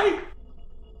die?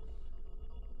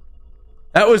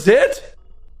 That was it?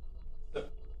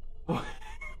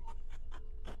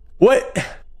 What?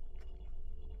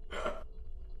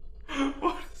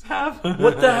 What has happened?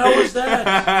 What the hell was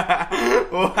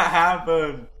that? What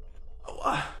happened?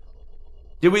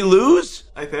 Did we lose?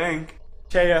 I think.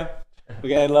 Cheya. We're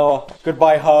getting lower.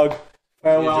 Goodbye, hug.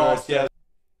 Farewell. Yeah.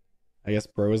 I guess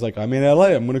bro was like, I'm in LA.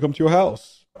 I'm gonna come to your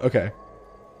house. Okay.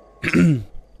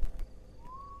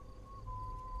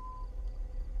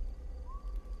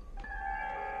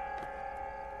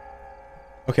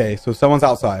 Okay, so someone's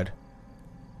outside.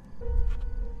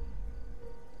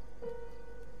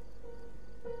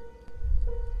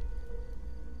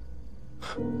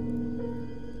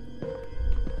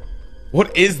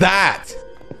 What is that?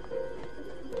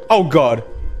 Oh god.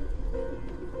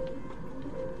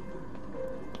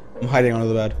 I'm hiding under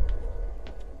the bed.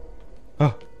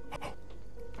 Oh.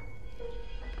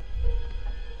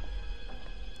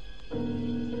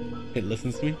 It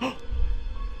listens to me.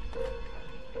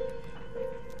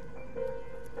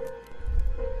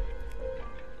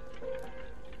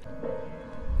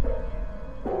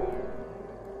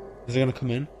 Is it gonna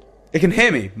come in? It can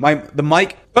hear me. The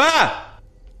mic. Ah!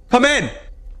 Come in!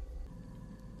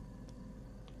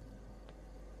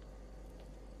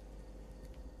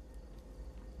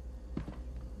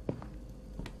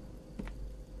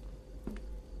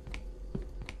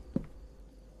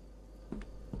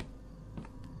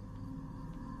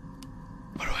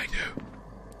 What do I do?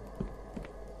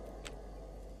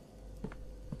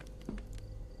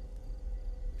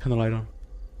 Turn the light on.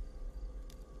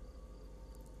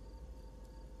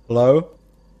 Hello?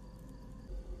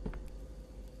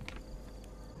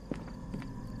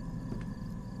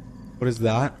 What is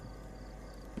that?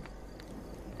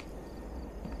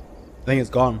 I think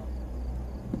it's gone.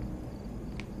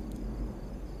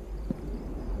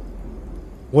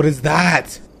 What is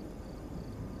that?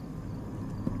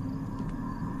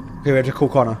 Okay, we have to call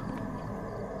Connor.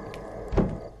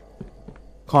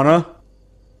 Connor?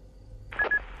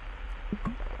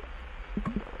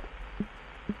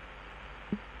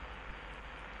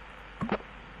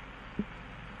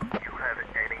 You have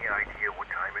any idea what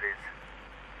time it is?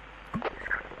 Just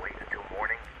couldn't wait until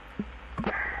morning.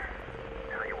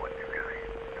 Tell you what, new guy.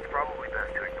 It's probably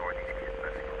best to ignore these kids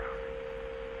messing around.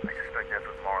 I suspect that's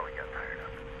what Marley got tired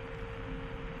of.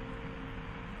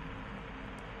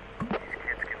 These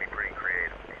kids can be pretty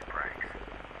creative with these pranks.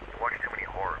 You watch too many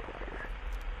horror movies.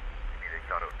 Maybe they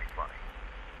thought it would be funny.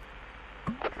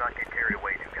 Let's not get carried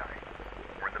away, new guy.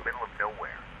 We're in the middle of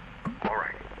nowhere.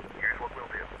 Alright, here's what we'll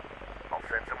do. I'll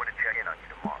send someone to check in on you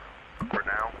tomorrow. For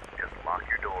now, just lock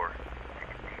your door, take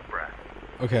a deep breath,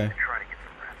 Okay. and try to get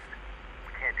some rest.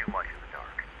 We can't do much in the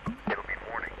dark. It'll be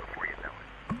morning before you know it.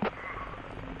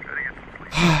 Try to get some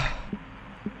sleep.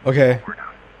 Okay. We're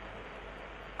done.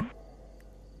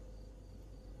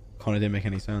 Connor didn't make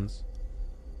any sense.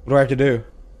 What do I have to do? Do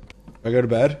I go to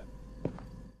bed?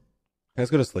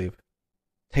 Let's go to sleep.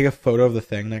 Take a photo of the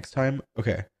thing next time?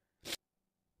 Okay.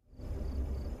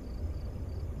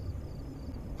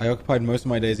 I occupied most of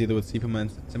my days either with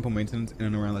simple maintenance in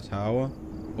and around the tower,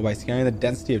 or by scanning the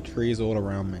density of trees all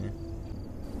around me.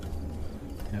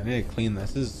 Yeah, I need to clean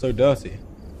this. This is so dirty.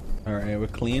 Alright, we're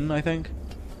clean, I think.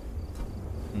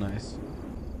 Nice.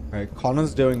 Alright,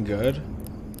 Connor's doing good.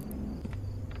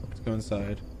 Let's go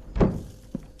inside. Hello?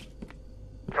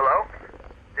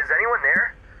 Is anyone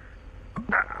there?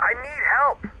 I need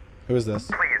help. Who is this?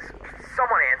 Please,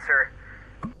 someone answer.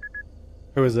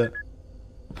 Who is it?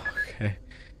 Okay.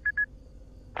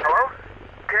 Hello?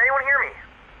 Can anyone hear me?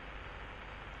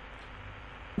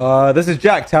 This is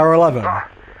Jack, Tower 11. Oh,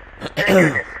 thank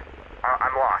goodness.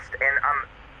 I'm lost, and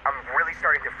I'm really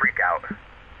starting to freak out.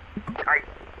 I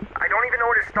don't even know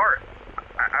where to start.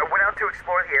 I went out to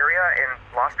explore the area and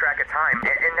lost track of time,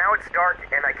 and now it's dark,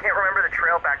 and I can't remember the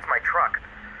trail back to my truck.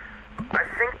 I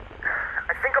think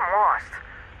I'm lost.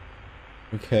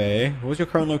 Okay, what was your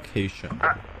current location?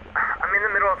 I'm in the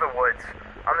middle of the woods,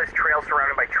 on this trail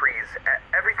surrounded by trees.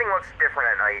 Everything looks different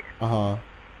at night. Uh-huh.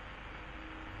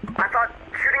 I thought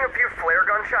shooting a few flare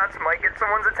gun shots might get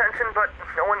someone's attention, but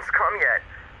no one's come yet.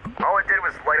 All it did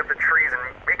was light up the trees and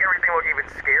make everything look even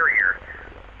scarier.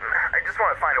 I just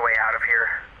want to find a way out of here.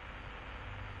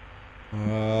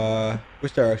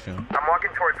 Which direction? I'm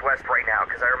walking towards west right now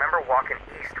because I remember walking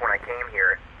east when I came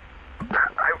here.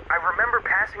 I remember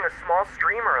passing a small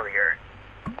stream earlier.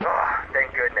 Oh,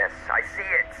 thank goodness. I see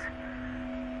it.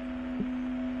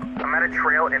 I'm at a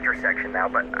trail intersection now,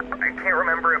 but I can't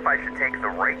remember if I should take the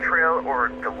right trail or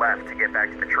the left to get back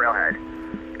to the trailhead.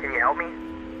 Can you help me?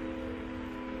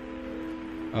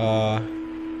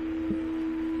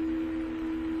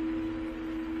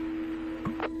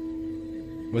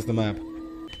 Where's the map?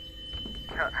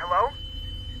 Hello?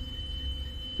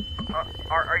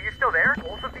 Are you still there?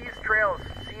 Both of these trails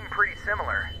seem pretty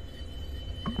similar.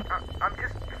 I'm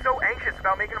just so anxious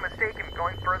about making a mistake and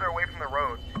going further away from the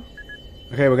road.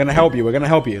 Okay, we're gonna help you. We're gonna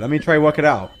help you. Let me try work it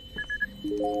out.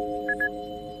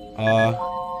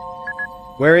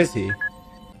 Where is he?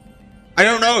 I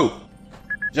don't know.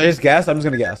 Should I just guess? I'm just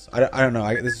gonna guess. I don't know.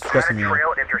 This is stressing me out.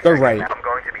 Go right. I'm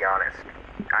going to be honest.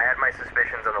 I had my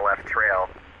suspicions on the left trail,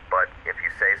 but if you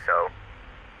say so,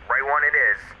 right one it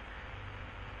is.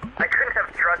 I couldn't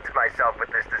have trusted myself with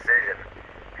this decision.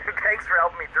 Thanks for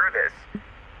helping me through this.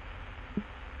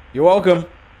 You're welcome.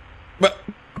 But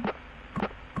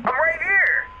I'm right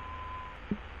here.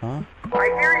 huh? I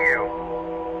hear you.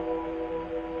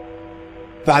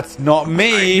 That's not I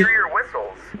me. hear your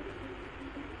whistles.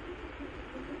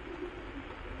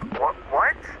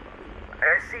 What?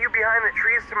 I see you behind the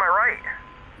trees to my right.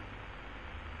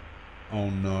 Oh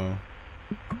no.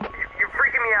 You're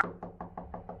freaking me out.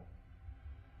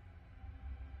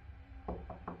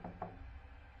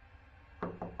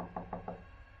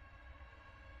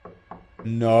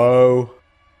 No.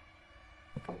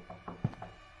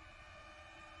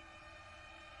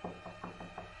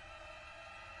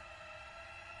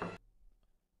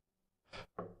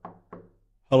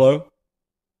 Hello?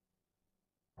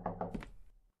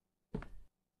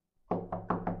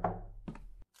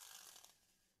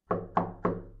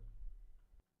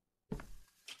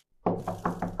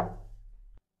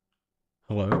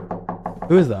 Hello?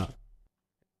 Who is that? Is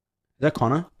that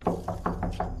Connor?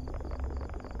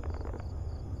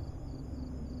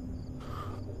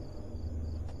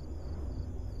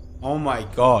 Oh my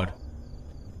god.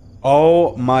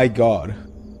 Oh my god.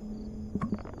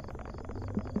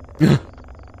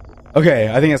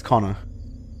 Okay, I think it's Connor.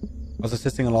 I was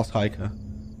assisting a lost hiker.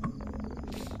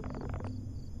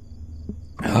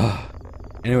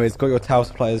 Anyways, got your towel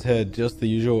supplies here, just the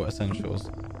usual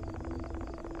essentials.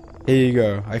 Here you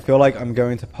go. I feel like I'm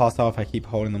going to pass out if I keep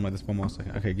holding them like this one more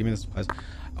second. Okay, give me the supplies.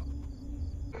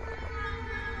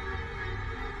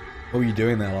 What were you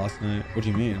doing there last night? What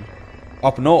do you mean?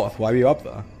 Up north? Why were you up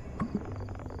there?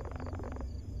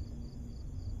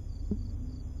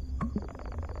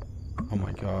 Oh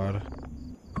my god.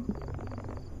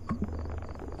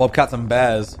 Bobcats and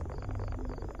bears.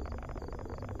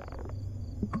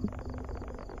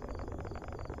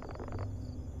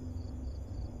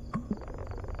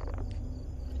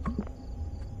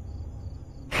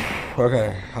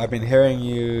 Okay, I've been hearing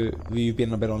you've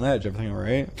been a bit on edge, everything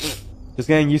alright? Just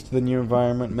getting used to the new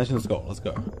environment. Mission Skull, let's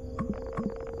go.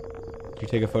 Did you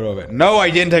take a photo of it? No, I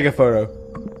didn't take a photo!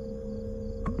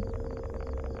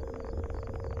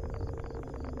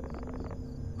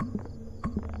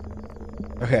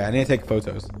 Okay, I need to take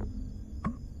photos.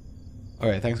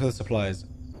 Alright, thanks for the supplies.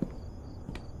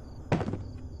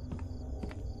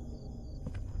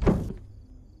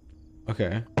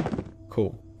 Okay,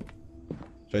 cool.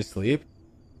 Should I sleep?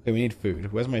 Okay, we need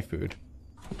food. Where's my food?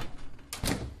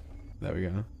 There we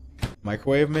go.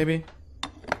 Microwave, maybe?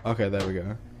 Okay, there we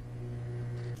go.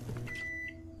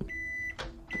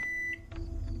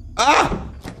 Ah!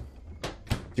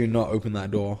 Do not open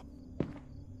that door.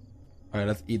 Alright,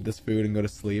 let's eat this food and go to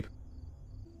sleep.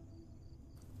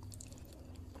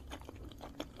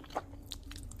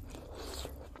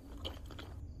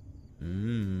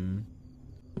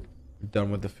 Done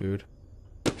with the food.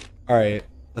 Alright,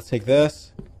 let's take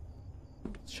this.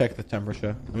 Let's check the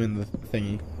temperature. I mean the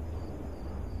thingy.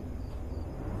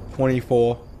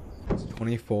 24. It's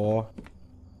 24.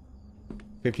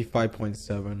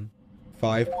 55.7.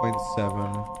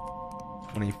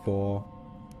 5.7. 24.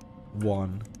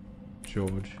 1.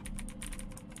 George.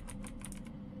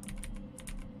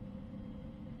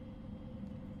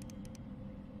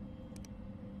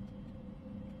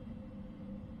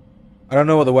 I don't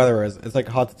know what the weather is. It's like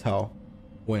hard to tell.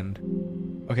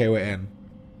 Wind. Okay, we're in.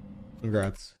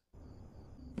 Congrats.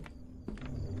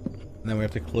 And then we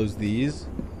have to close these.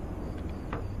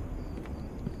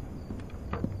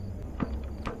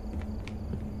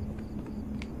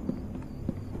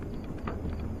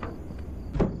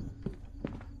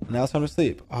 Now it's time to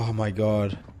sleep. Oh my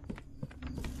god.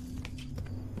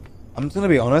 I'm just gonna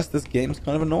be honest, this game's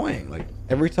kind of annoying. Like,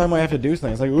 every time I have to do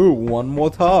something, it's like, ooh, one more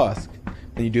task.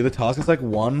 Then you do the task, it's like,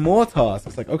 one more task.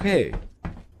 It's like, okay.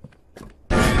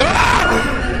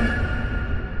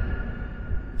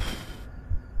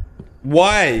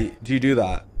 Why do you do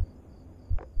that?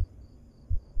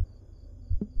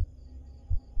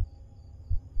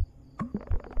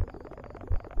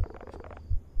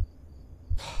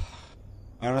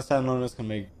 I understand none of this can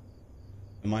make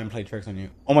the mind play tricks on you.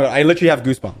 Oh my god, I literally have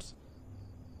goosebumps.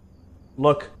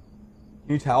 Look.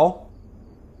 Can you tell?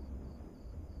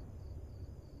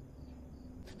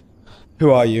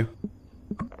 Who are you?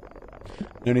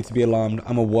 No need to be alarmed.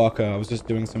 I'm a worker. I was just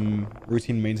doing some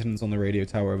routine maintenance on the radio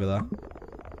tower over there.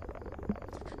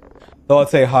 Thought I'd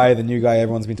say hi, the new guy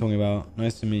everyone's been talking about.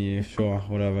 Nice to meet you. Sure,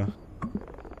 whatever.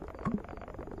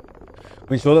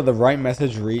 We ensure that the right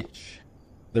message reach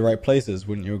the right places,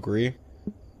 wouldn't you agree?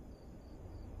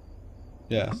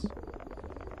 Yes.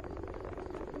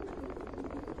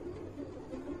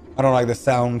 I don't like the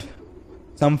sound.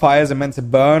 Some fires are meant to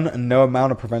burn, and no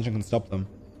amount of prevention can stop them.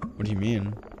 What do you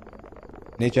mean?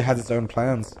 Nature has its own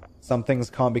plans. Some things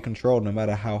can't be controlled no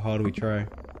matter how hard we try.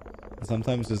 And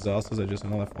sometimes disasters are just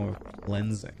another form of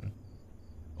cleansing.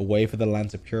 A way for the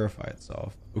land to purify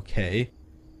itself. Okay.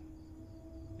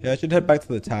 Yeah, I should head back to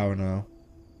the tower now.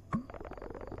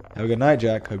 Have a good night,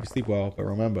 Jack. Hope you sleep well, but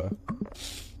remember,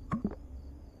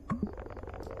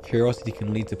 curiosity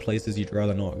can lead to places you'd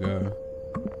rather not go.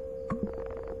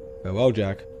 Farewell,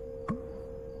 Jack.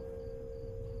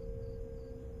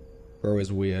 Bro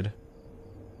is weird.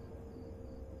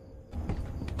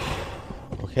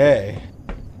 Okay.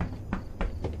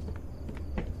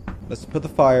 Let's put the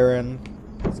fire in.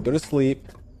 Let's go to sleep.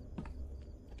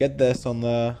 Get this on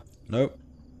there. Nope.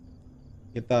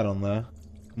 Get that on there.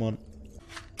 Come on.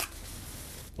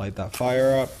 Light that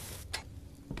fire up.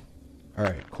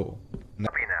 Alright, cool.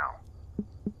 Happy now.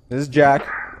 This is Jack.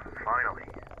 Finally.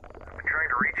 I've been trying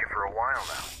to reach you for a while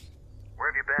now.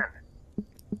 Where have you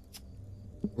been?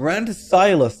 Ran to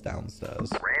Silas downstairs.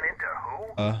 Ran into who?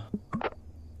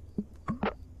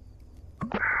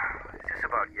 Is this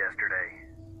about yesterday?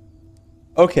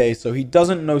 Okay, so he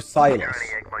doesn't know Silas. Trying to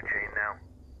yank my chain now?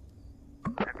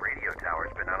 That radio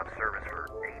tower's been out of service for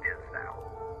ages now.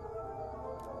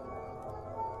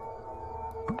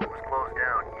 It was closed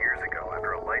down years ago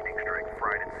after a lightning strike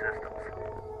fried its systems, and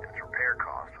its repair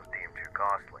cost was deemed too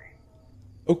costly.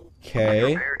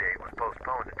 Okay. The repair date was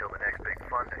postponed until the next big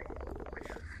funding,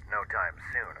 which is no time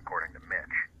soon, according to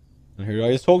Mitch. And who do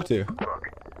I just talk to? Look,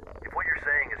 if what you're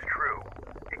saying is true,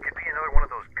 it could be another one of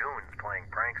those goons playing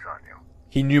pranks on you.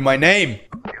 He knew my name.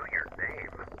 Knew your name?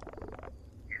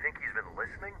 You think he's been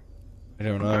listening? I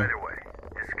don't know. Either way,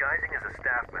 disguising as a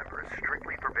staff member is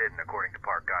strictly forbidden according to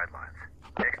park guidelines.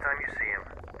 Next time you see him,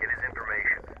 get his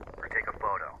information, or take a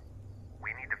photo.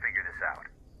 We need to figure this out.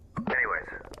 Anyways,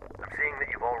 I'm seeing that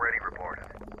you've already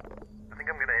reported. I think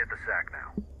I'm gonna hit the sack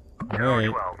now. Alright.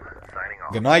 12, signing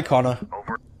off. Good night, Connor.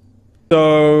 Over.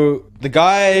 So, the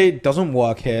guy doesn't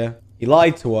work here. He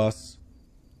lied to us.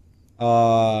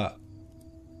 And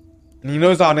he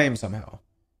knows our name somehow.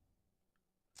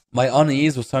 My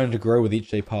unease was starting to grow with each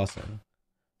day passing.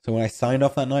 So when I signed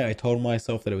off that night, I told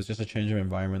myself that it was just a change of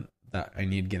environment that I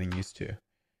need getting used to.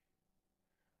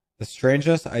 The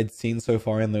strangest I'd seen so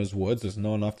far in those woods was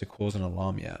not enough to cause an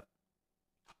alarm yet.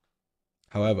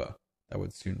 However, that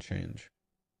would soon change.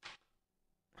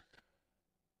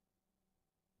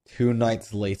 2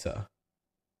 nights later.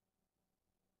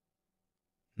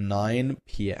 9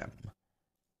 p.m.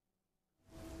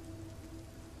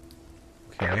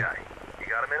 Okay. You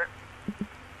got a minute?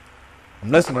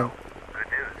 I'm listening. Good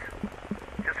news.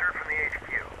 Just heard from the HQ.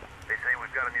 They say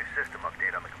we've got a new system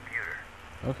update on the computer.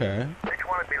 Okay. Mitch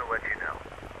wanted me to let you know.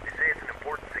 They say it's an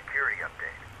important security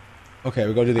update. Okay,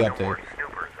 we gotta do the No update. more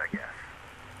snoopers, I guess.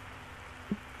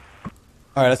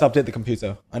 Alright, let's update the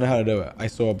computer. I know how to do it. I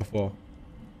saw it before.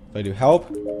 So I do help.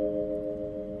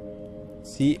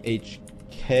 CHKUPD.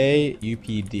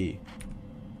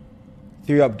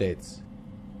 3 updates.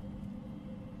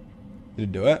 Did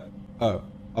it do it? Oh,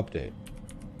 update.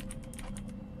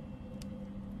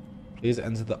 Please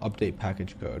enter the update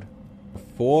package code.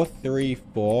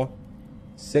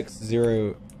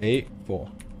 4346084.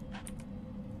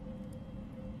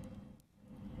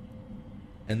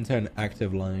 Enter an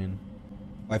active line.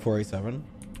 5487.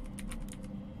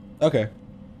 Okay.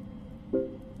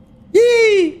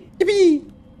 Yee! Yippee!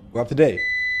 We're up to date.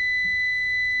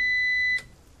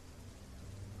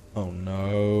 Oh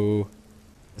no.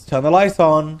 Let's turn the lights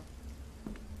on.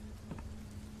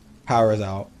 Power is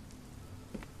out.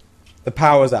 The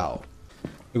power's out.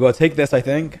 We've got to take this, I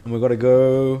think, and we've got to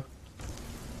go to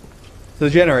the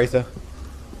generator.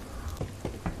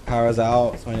 Power's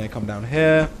out, so I need to come down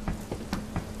here.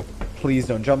 Please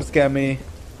don't jump scare me.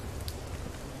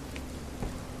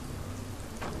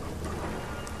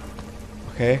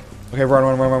 Okay. Okay,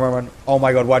 run. Oh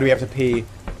my god, why do we have to pee?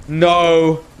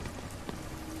 No!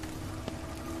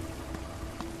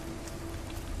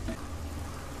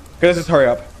 Okay, let's just hurry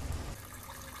up.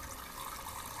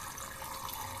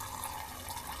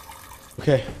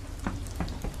 Okay.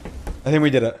 I think we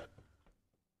did it.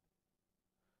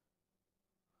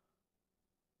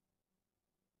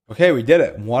 Okay, we did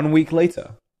it. 1 week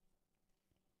later.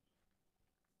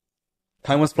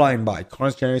 Time was flying by.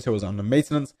 Connor's generator was under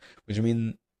maintenance, which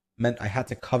meant I had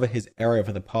to cover his area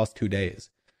for the past 2 days.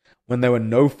 When there were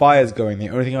no fires going, the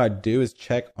only thing I'd do is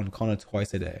check on Connor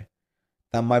twice a day.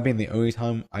 That might have been the only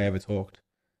time I ever talked.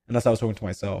 Unless I was talking to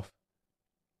myself.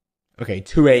 Okay,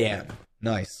 2 a.m.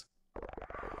 Nice. We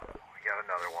got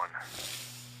another one.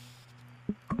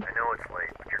 I know it's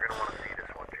late, but you're gonna want to see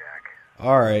this one, Jack.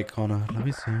 Alright, Connor. Let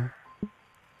me see.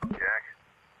 Jack?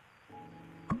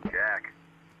 Jack?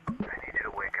 I need you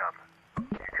to wake up.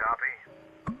 You copy?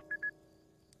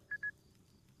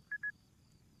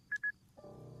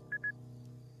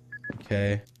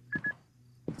 Okay.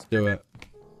 Let's do it.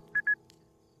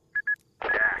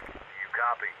 Jack, you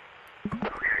copy?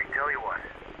 Okay, tell you what.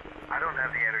 I don't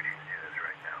have the energy to do this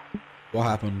right now. What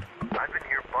happened? I've been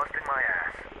here busting my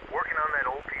ass, working on that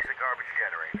old piece of garbage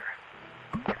generator.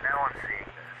 And now I'm seeing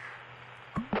this.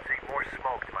 I'm seeing more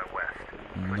smoke to my west.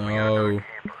 It's like we got another No.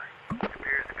 camper. It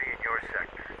appears to be in your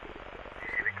sector. Do you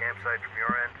see the campsite from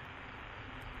your end?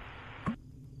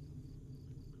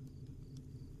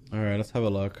 Alright, let's have a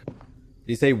look. Did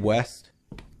he say west?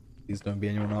 Please don't be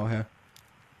anyone out here.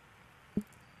 You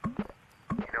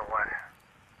know what?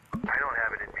 I don't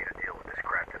have it in me to deal with this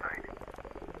crap tonight.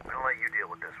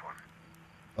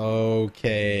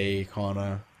 Okay,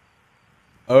 Connor.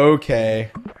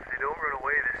 Okay. If they don't run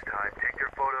away this time, take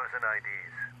their photos and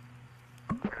IDs.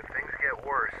 And if things get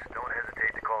worse, don't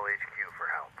hesitate to call HQ for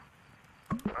help.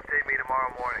 Update me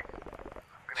tomorrow morning.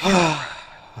 I'm gonna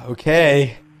get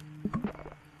Okay.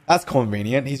 That's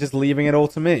convenient. He's just leaving it all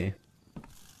to me.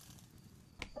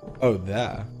 Oh,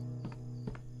 there.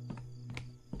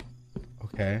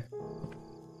 Okay.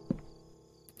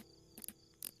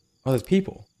 Oh, there's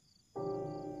people.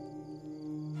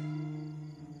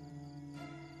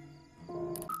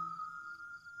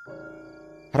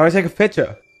 How do I take a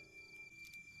picture?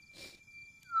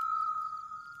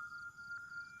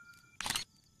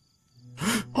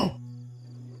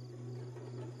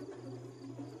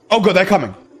 Oh god, they're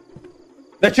coming.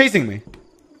 They're chasing me.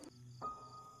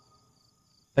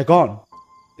 They're gone.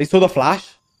 They saw the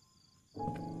flash.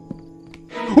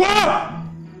 Whoa!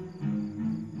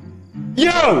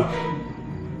 Yo!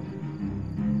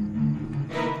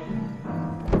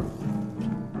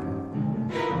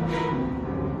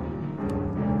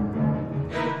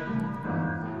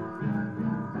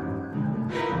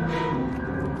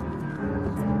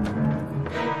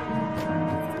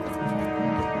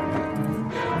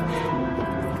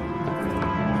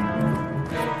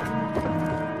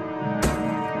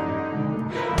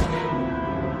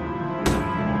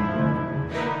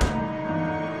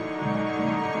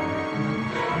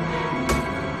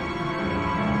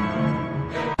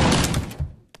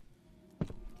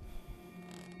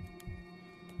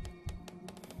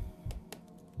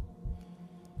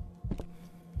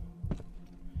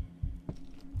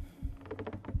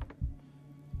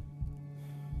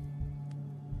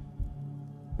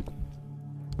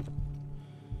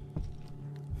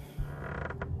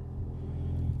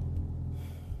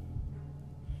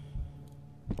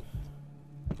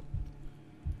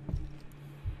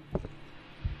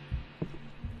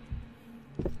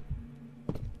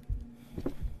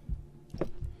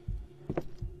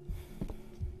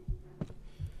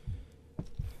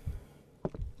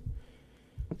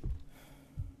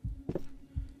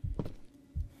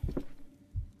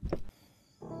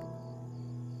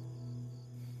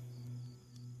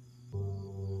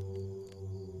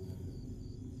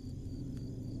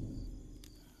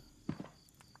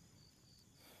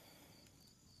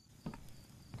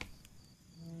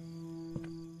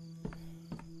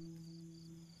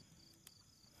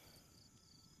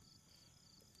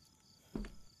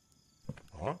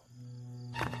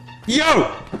 Yo!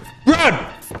 Run!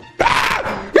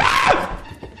 Ah! Ah!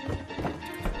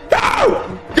 No!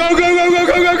 Go, go, go, go,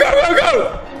 go, go, go, go, go!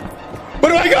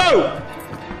 Where do I go?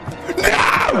 No!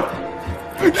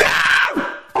 No!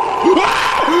 Ah!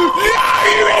 No,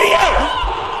 you idiot!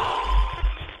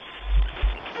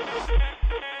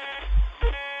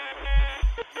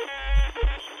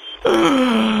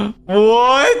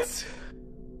 What?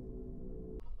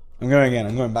 I'm going in.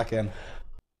 I'm going back in.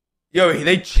 Yo,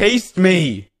 they chased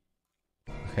me.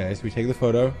 Okay, so we take the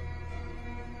photo.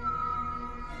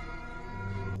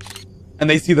 And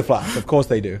they see the flash. Of course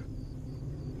they do.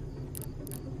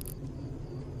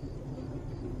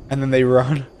 And then they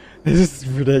run. This is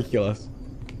ridiculous.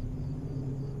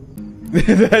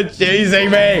 They're chasing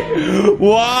me.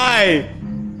 Why?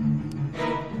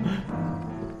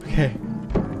 Okay.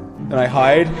 Then I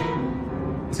hide.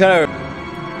 It's kind of...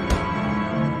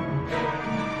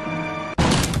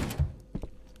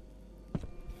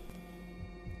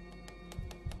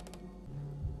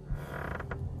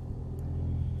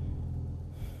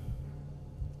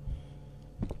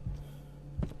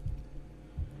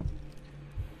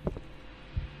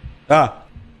 Ah.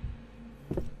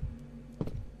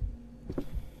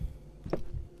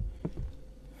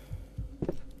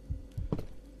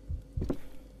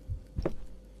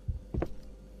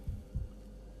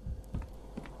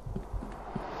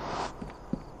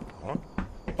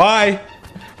 Bye.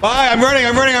 Bye. I'm running.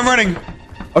 I'm running. I'm running.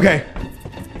 Okay.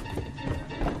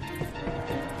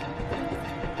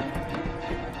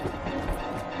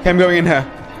 Okay, I'm going in here.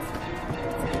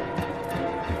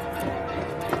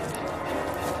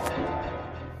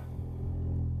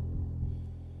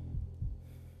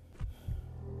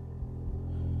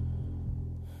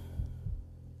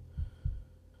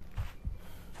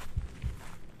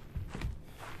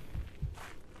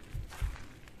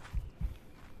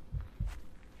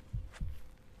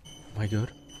 Am I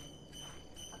good?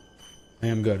 I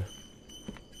am good.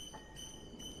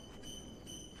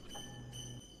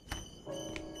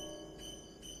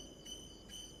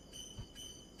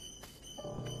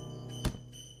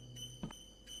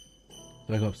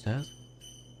 Did I go upstairs?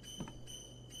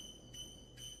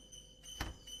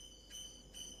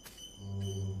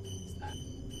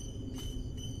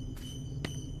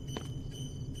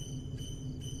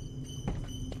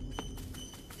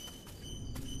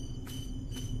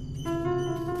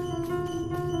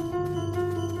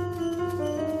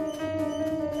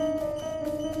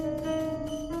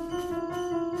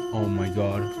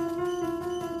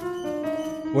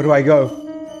 Where do I go?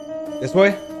 This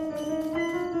way?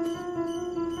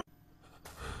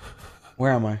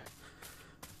 Where am I?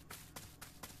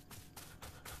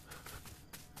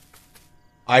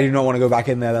 I do not want to go back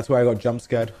in there. That's where I got jump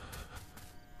scared.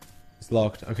 It's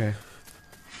locked. Okay.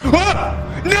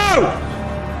 Ah! No!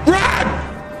 Run!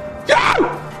 Go!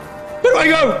 Where do I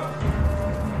go?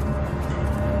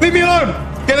 Leave me alone!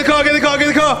 Get in the car, get in the car, get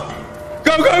in the car!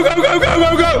 Go, go, go, go, go,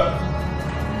 go, go!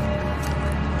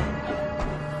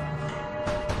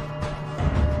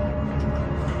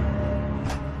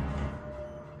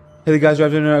 Hey, the guys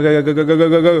driving. Go, go, go, go, go, go,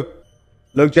 go, go.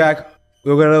 Look, Jack.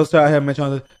 We're going to start here, my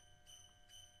chances.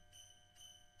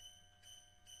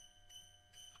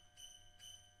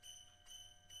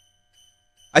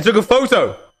 I took a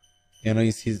photo! Yeah, no,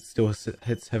 he still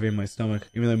hits heavy in my stomach.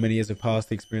 Even though many years have passed,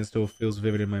 the experience still feels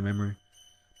vivid in my memory.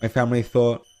 My family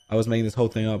thought I was making this whole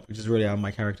thing up, which is really out of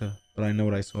my character. But I know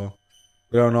what I saw.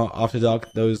 Whether or not, after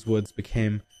dark, those woods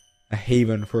became a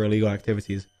haven for illegal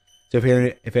activities. So if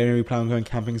any of you plan on going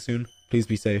camping soon, please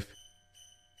be safe.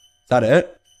 Is that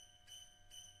it?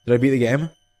 Did I beat the game?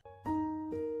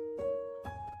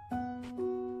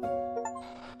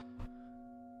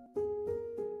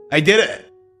 I did it!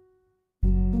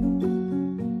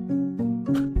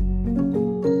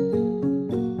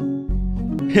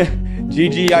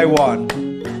 GG, I won.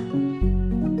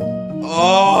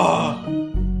 Oh!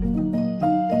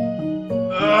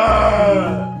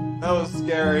 That was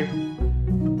scary.